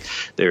point. Like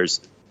there's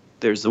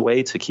a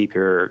way to keep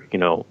your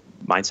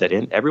mindset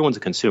in. Everyone's a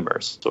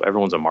consumer, so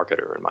everyone's a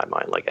marketer in my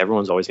mind. Like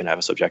everyone's always going to have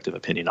a subjective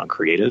opinion on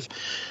creative.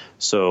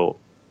 So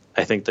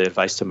I think the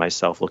advice to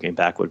myself looking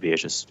back would be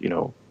just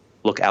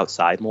look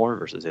outside more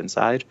versus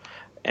inside,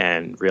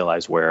 and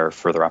realize where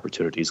further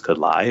opportunities could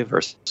lie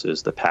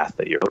versus the path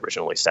that you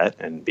originally set,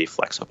 and be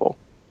flexible.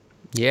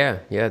 Yeah,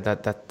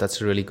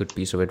 that's a really good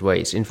piece of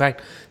advice. In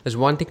fact, there's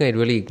one thing I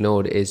really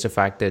ignored is the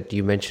fact that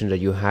you mentioned that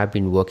you have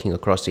been working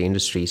across the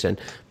industries, and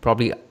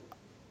probably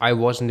I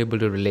wasn't able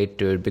to relate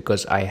to it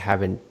because I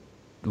haven't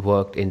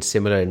worked in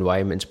similar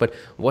environments. But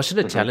was it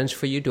a challenge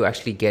for you to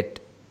actually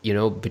get,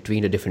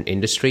 between the different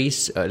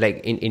industries,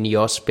 like in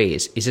your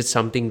space? Is it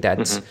something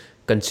that's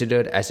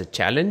considered as a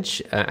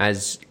challenge?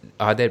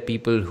 Are there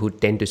people who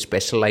tend to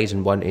specialize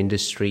in one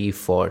industry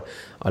for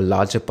a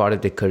larger part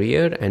of their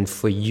career? And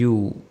for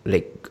you,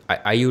 like,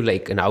 are you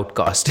like an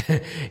outcast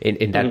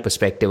in that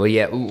perspective? Or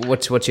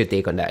what's your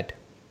take on that?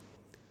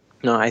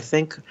 No, I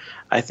think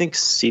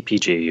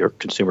CPG, or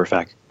consumer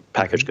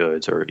packaged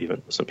goods, or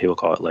even some people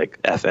call it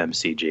like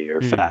FMCG,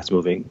 or fast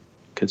moving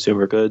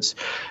consumer goods,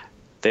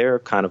 they're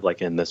kind of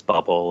like in this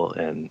bubble,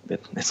 and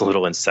it's a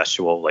little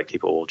incestual. Like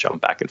people will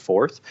jump back and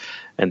forth,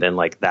 and then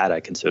like that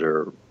I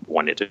consider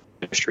one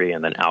industry,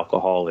 and then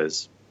alcohol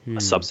is a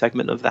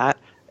subsegment of that,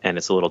 and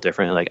it's a little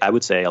different. Like I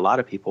would say a lot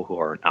of people who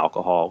are in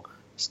alcohol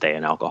stay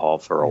in alcohol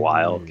for a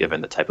while,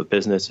 given the type of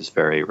business is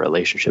very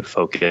relationship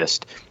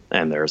focused,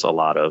 and there's a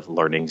lot of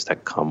learnings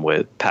that come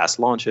with past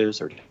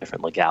launches or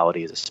different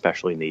legalities,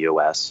 especially in the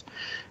US,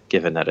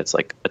 given that it's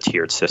like a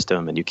tiered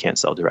system and you can't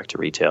sell direct to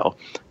retail.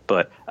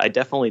 But I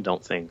definitely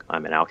don't think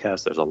I'm an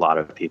outcast. There's a lot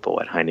of people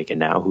at Heineken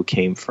now who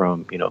came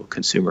from,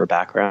 consumer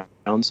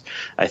backgrounds.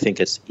 I think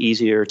it's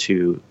easier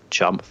to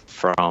jump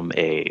from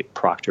a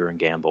Procter &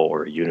 Gamble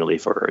or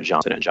Unilever or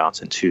Johnson &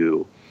 Johnson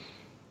to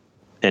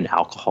an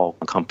alcohol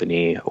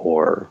company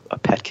or a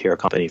pet care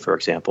company, for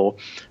example.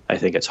 I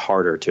think it's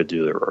harder to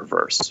do the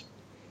reverse,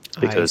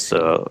 because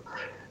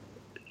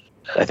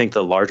I think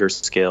the larger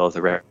scale of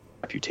the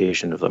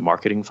reputation of the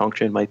marketing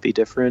function might be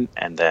different.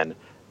 And then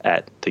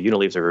at the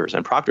Unilevers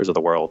and Proctors of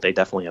the world, they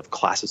definitely have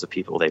classes of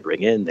people they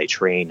bring in, they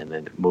train, and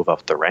then move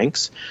up the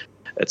ranks.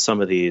 At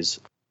some of these,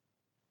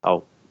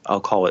 I'll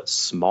call it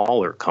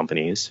smaller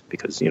companies,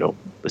 because, the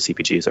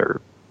CPGs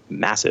are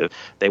massive.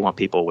 They want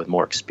people with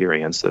more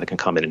experience so they can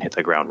come in and hit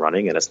the ground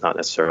running, and it's not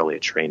necessarily a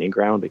training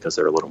ground because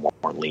they're a little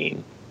more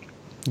lean.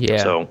 Yeah.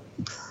 So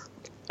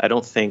I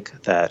don't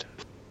think that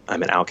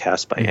I'm an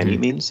outcast by any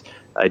means.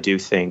 I do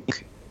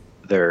think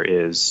there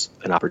is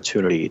an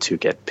opportunity to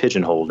get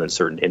pigeonholed in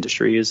certain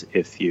industries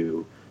if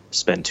you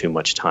spend too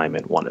much time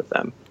in one of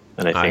them.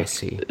 And I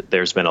think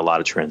there's been a lot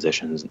of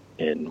transitions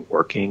in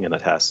working in the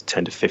past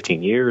 10 to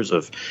 15 years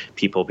of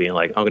people being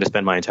like, I'm going to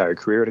spend my entire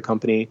career at a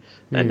company.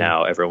 And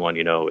now everyone,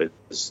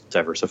 is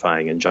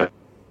diversifying and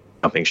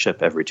jumping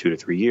ship every 2 to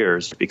 3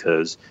 years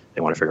because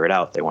they want to figure it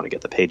out. They want to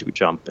get the pay to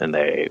jump, and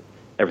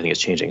everything is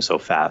changing so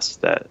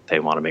fast that they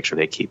want to make sure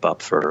they keep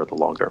up for the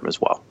long term as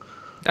well.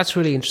 That's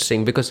really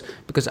interesting because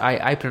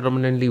I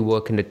predominantly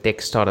work in the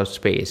tech startup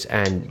space,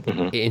 and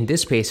in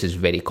this space is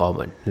very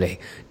common.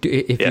 Like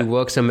if you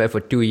work somewhere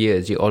for 2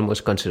 years, you're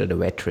almost considered a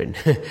veteran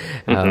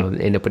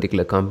in a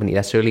particular company.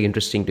 That's really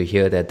interesting to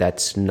hear that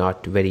that's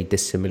not very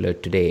dissimilar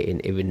today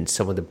in even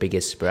some of the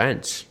biggest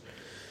brands.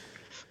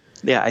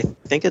 Yeah, I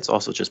think it's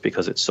also just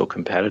because it's so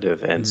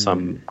competitive, and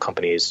some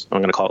companies, I'm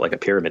going to call it like a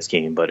pyramid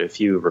scheme, but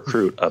if you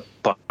recruit a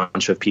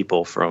bunch of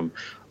people from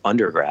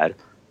undergrad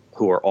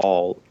who are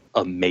all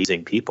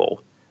amazing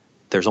people,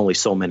 there's only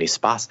so many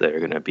spots that are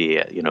going to be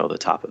at, the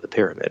top of the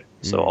pyramid.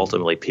 So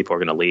ultimately people are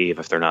going to leave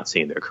if they're not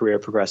seeing their career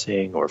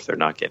progressing, or if they're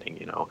not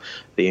getting,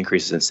 the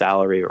increases in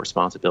salary or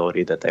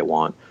responsibility that they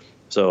want.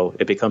 So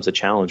it becomes a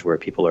challenge where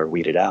people are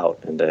weeded out,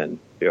 and then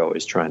you're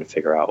always trying to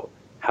figure out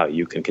how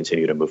you can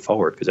continue to move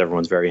forward, because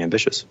everyone's very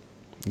ambitious.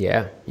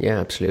 Yeah,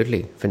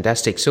 absolutely.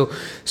 Fantastic. So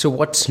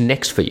what's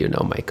next for you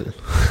now, Michael?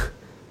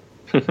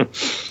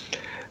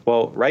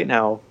 Well, right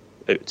now,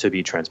 to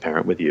be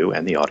transparent with you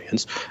and the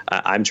audience,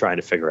 I'm trying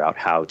to figure out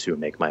how to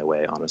make my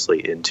way,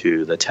 honestly,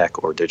 into the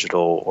tech or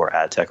digital or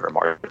ad tech or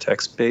market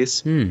tech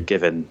space,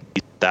 given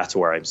that's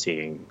where I'm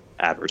seeing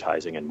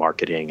advertising and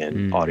marketing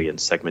and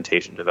audience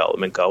segmentation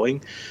development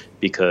going,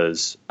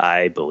 because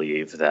I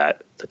believe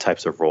that the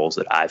types of roles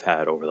that I've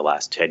had over the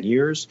last 10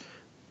 years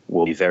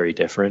will be very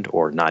different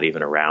or not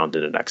even around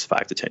in the next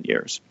 5 to 10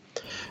 years.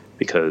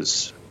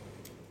 Because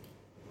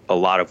a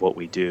lot of what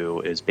we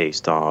do is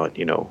based on,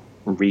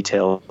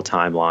 retail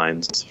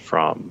timelines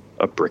from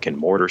a brick and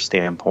mortar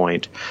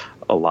standpoint.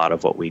 A lot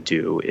of what we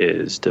do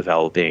is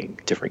developing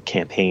different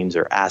campaigns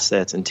or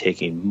assets and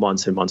taking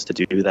months and months to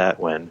do that,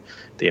 when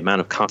the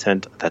amount of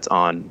content that's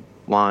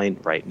online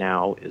right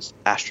now is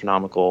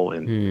astronomical,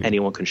 and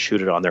anyone can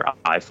shoot it on their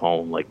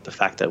iPhone. Like the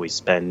fact that we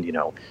spend,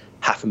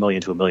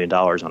 $500,000 to $1 million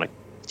on a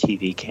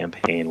TV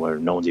campaign where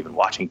no one's even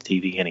watching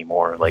TV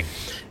anymore. Like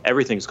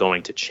everything's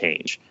going to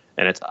change.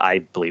 And I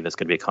believe it's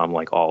going to become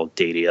like all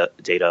data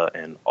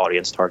and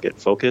audience target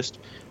focused,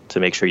 to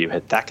make sure you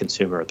hit that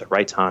consumer at the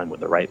right time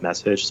with the right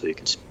message so you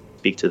can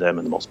speak to them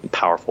in the most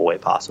powerful way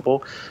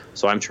possible.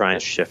 So I'm trying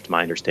to shift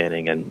my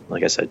understanding and,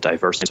 like I said,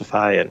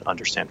 diversify and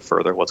understand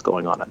further what's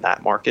going on in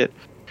that market,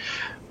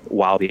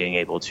 while being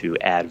able to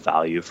add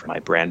value for my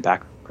brand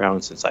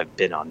background, since I've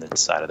been on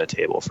this side of the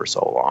table for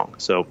so long.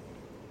 So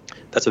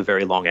that's a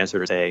very long answer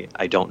to say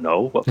I don't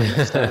know what my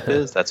next step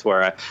is. That's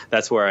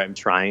where I'm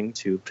trying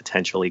to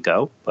potentially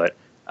go, but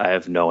I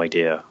have no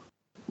idea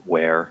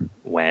where,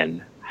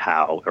 when,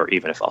 how, or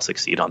even if I'll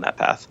succeed on that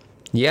path.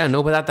 Yeah,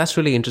 no, but that's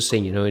really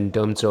interesting, in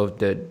terms of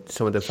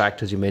some of the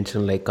factors you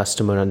mentioned, like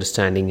customer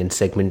understanding and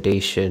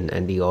segmentation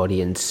and the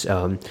audience.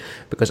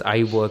 Because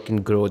I work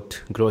in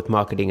growth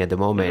marketing at the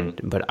moment,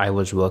 but I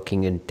was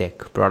working in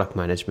tech product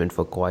management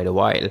for quite a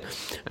while.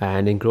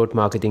 And in growth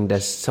marketing,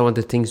 that's some of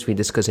the things we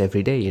discuss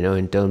every day,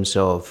 in terms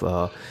of,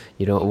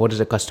 what does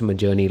a customer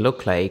journey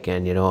look like,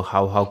 and,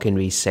 how can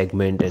we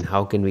segment, and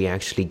how can we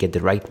actually get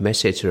the right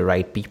message to the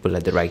right people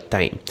at the right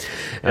time?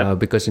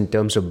 Because in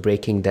terms of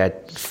breaking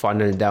that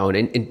funnel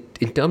down,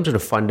 in terms of the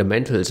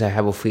fundamentals, I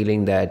have a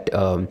feeling that,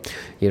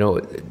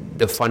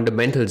 the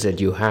fundamentals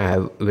that you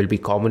have will be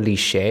commonly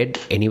shared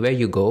anywhere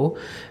you go.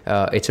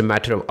 It's a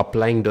matter of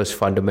applying those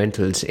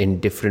fundamentals in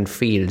different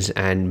fields,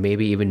 and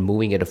maybe even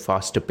moving at a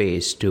faster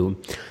pace to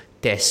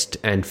test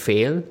and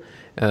fail.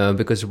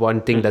 Because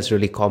one thing that's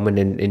really common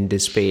in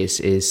this space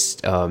is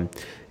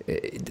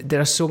there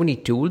are so many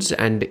tools,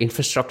 and the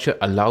infrastructure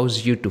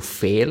allows you to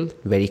fail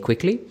very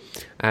quickly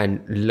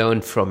and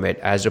learn from it,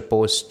 as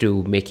opposed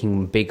to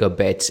making bigger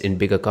bets in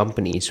bigger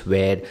companies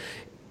where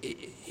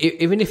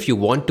even if you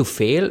want to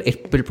fail,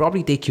 it will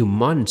probably take you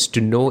months to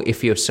know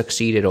if you've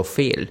succeeded or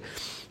failed.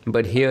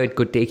 But here it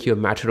could take you a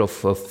matter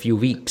of a few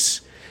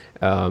weeks.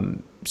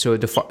 So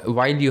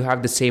while you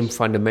have the same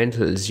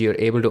fundamentals, you're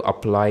able to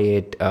apply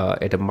it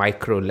at a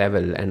micro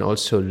level, and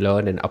also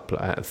learn and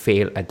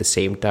fail at the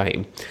same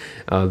time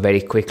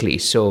very quickly.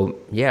 So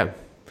yeah,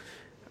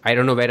 I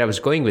don't know where I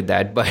was going with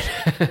that, but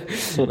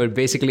but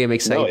basically I'm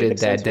excited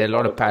that there are a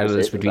lot of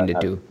parallels between the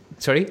two.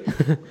 Sorry?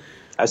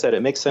 I said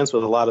it makes sense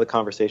with a lot of the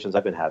conversations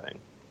I've been having.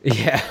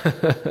 Yeah,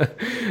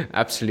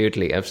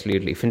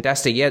 absolutely.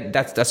 Fantastic. Yeah,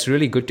 that's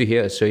really good to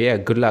hear. So yeah,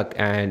 good luck.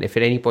 And if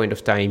at any point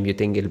of time you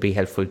think it'll be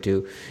helpful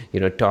to,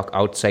 talk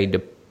outside the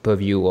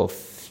purview of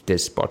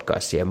this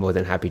podcast, yeah, I'm more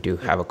than happy to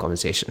have a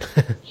conversation.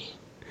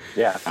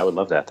 Yeah, I would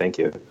love that. Thank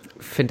you.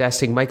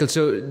 Fantastic, Michael.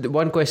 So the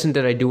one question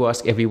that I do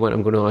ask everyone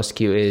I'm going to ask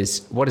you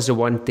is, what is the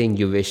one thing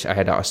you wish I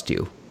had asked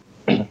you?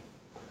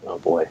 Oh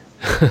boy.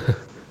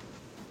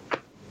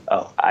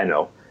 Oh, I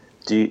know.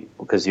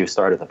 Because you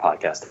started the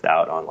podcast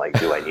out on like,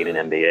 do I need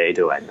an MBA?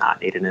 Do I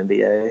not need an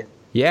MBA?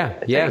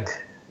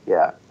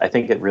 I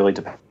think it really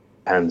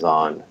depends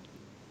on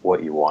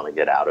what you want to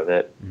get out of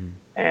it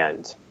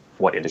and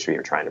what industry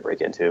you're trying to break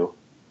into.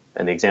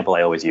 And the example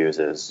I always use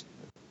is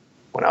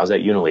when I was at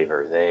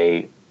Unilever,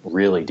 they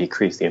really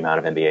decreased the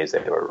amount of MBAs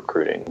they were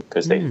recruiting,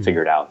 because they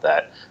figured out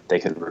that they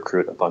could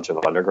recruit a bunch of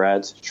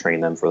undergrads,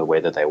 train them for the way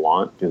that they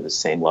want, do the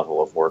same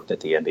level of work that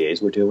the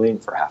MBAs were doing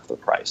for half the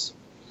price.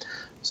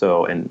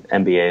 So, and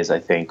MBAs, I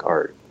think,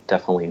 are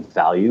definitely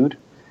valued,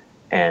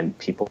 and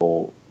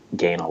people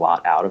gain a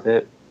lot out of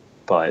it,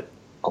 but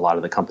a lot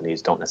of the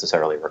companies don't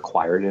necessarily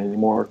require it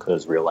anymore,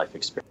 because real life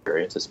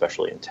experience,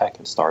 especially in tech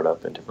and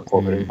startup and different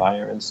corporate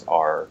environments,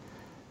 are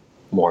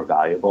more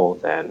valuable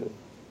than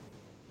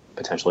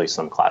potentially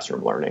some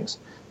classroom learnings.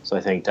 So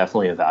I think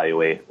definitely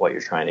evaluate what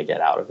you're trying to get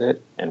out of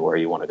it and where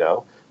you want to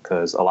go,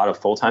 because a lot of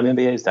full-time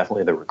MBAs,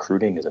 definitely the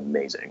recruiting is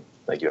amazing.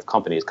 Like, you have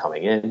companies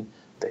coming in,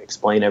 they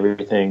explain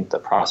everything, the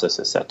process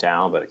is set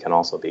down, but it can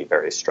also be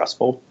very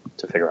stressful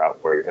to figure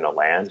out where you're going to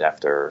land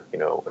after,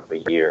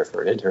 a year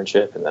for an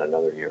internship and then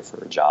another year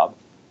for a job.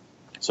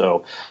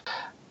 So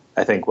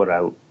I think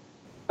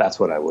that's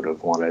what I would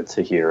have wanted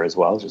to hear as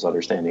well, just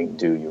understanding,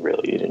 do you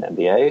really need an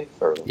MBA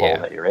for the role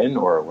that you're in,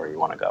 or where you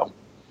want to go?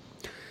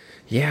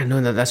 Yeah,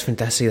 no, that's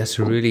fantastic. That's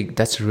a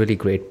really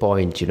great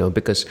point,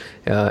 because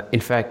in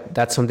fact,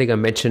 that's something I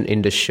mentioned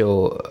in the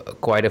show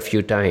quite a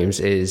few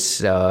times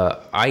is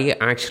I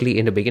actually,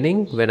 in the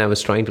beginning, when I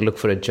was trying to look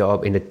for a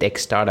job in a tech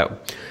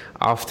startup,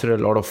 after a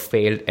lot of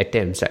failed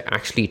attempts, I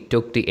actually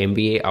took the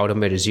MBA out of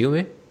my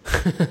resume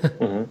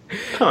Mm-hmm.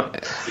 Huh.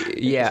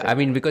 Yeah, I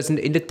mean, because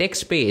in the tech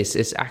space,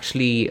 it's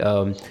actually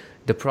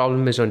the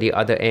problem is on the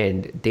other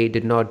end. They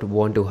did not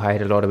want to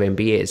hire a lot of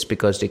MBAs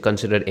because they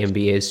considered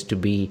MBAs to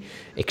be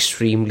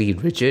extremely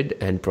rigid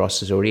and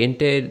process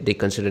oriented. They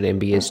considered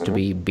MBAs to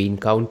be bean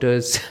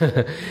counters.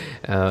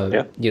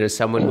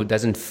 Someone who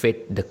doesn't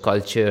fit the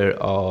culture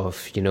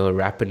of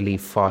rapidly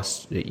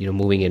fast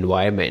moving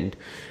environment.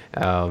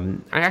 I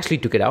actually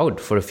took it out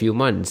for a few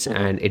months,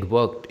 and it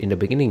worked in the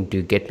beginning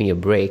to get me a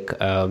break.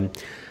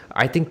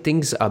 I think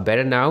things are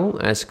better now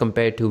as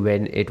compared to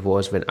when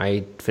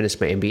I finished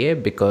my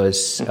MBA,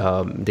 because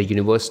the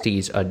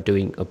universities are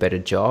doing a better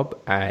job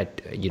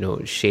at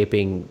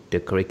shaping the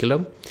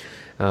curriculum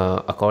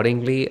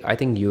accordingly. I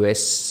think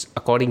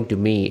according to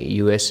me,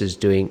 US is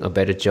doing a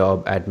better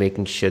job at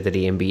making sure that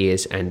the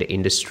MBAs and the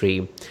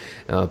industry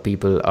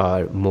people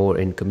are more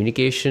in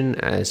communication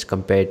as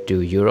compared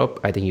to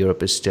Europe. I think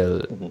Europe is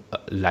still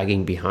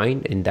lagging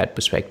behind in that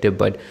perspective,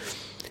 but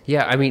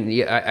yeah, I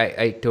mean,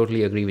 I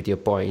totally agree with your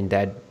point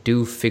that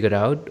do figure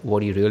out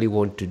what you really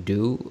want to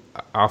do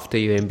after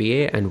your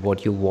MBA and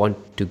what you want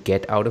to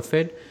get out of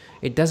it.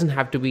 It doesn't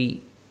have to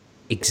be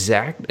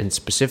exact and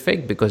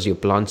specific, because your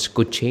plans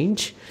could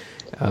change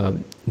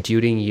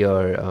during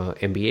your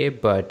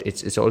MBA, but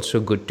it's also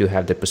good to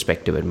have the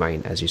perspective in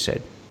mind, as you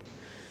said.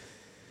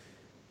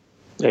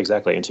 Yeah,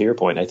 exactly. And to your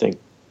point, I think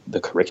the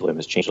curriculum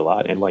has changed a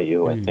lot.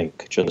 NYU, I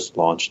think, just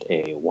launched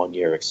a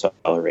 1-year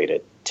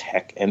accelerated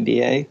tech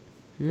MBA,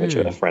 which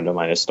a friend of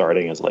mine is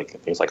starting as like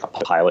a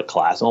pilot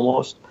class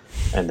almost.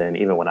 And then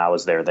even when I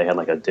was there, they had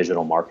like a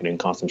digital marketing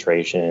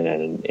concentration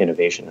and an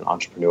innovation and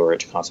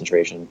entrepreneurship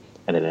concentration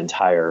and an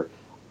entire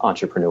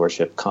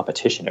entrepreneurship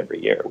competition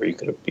every year where you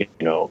could,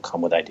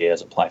 come with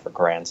ideas, apply for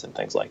grants and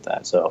things like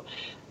that. So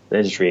the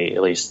industry,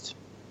 at least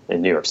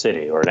in New York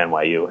City or at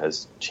NYU,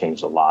 has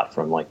changed a lot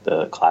from like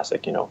the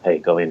classic, hey,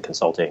 go in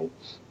consulting,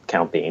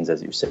 count beans,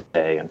 as you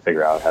say, and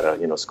figure out how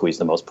to, squeeze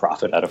the most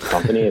profit out of a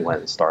company.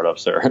 When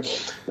startups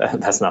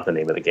that's not the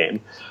name of the game.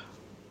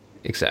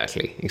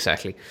 Exactly.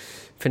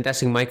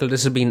 Fantastic, Michael.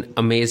 This has been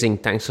amazing.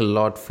 Thanks a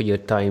lot for your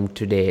time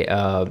today.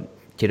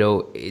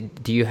 Do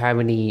you have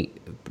any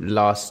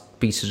last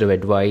pieces of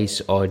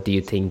advice, or do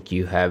you think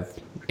you have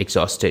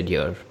exhausted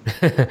your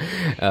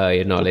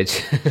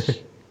knowledge?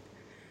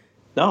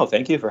 No,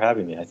 thank you for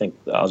having me. I think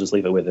I'll just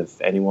leave it with,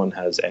 if anyone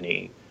has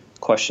any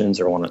questions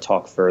or want to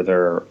talk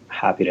further,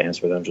 happy to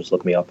answer them. Just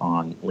look me up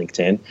on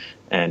LinkedIn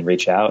and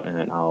reach out,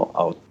 and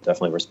I'll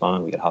definitely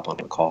respond. We can hop on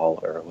a call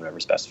or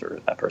whatever's best for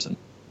that person.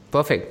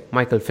 Perfect.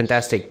 Michael,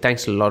 fantastic.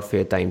 Thanks a lot for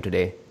your time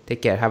today.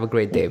 Take care. Have a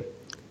great day.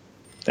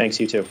 Thanks,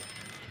 you too.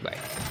 Bye.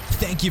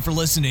 Thank you for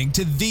listening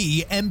to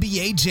the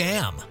MBA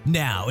Jam.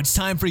 Now it's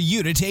time for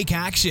you to take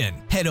action.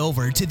 Head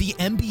over to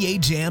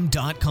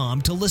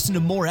thembajam.com to listen to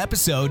more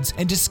episodes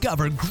and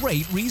discover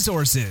great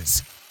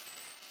resources.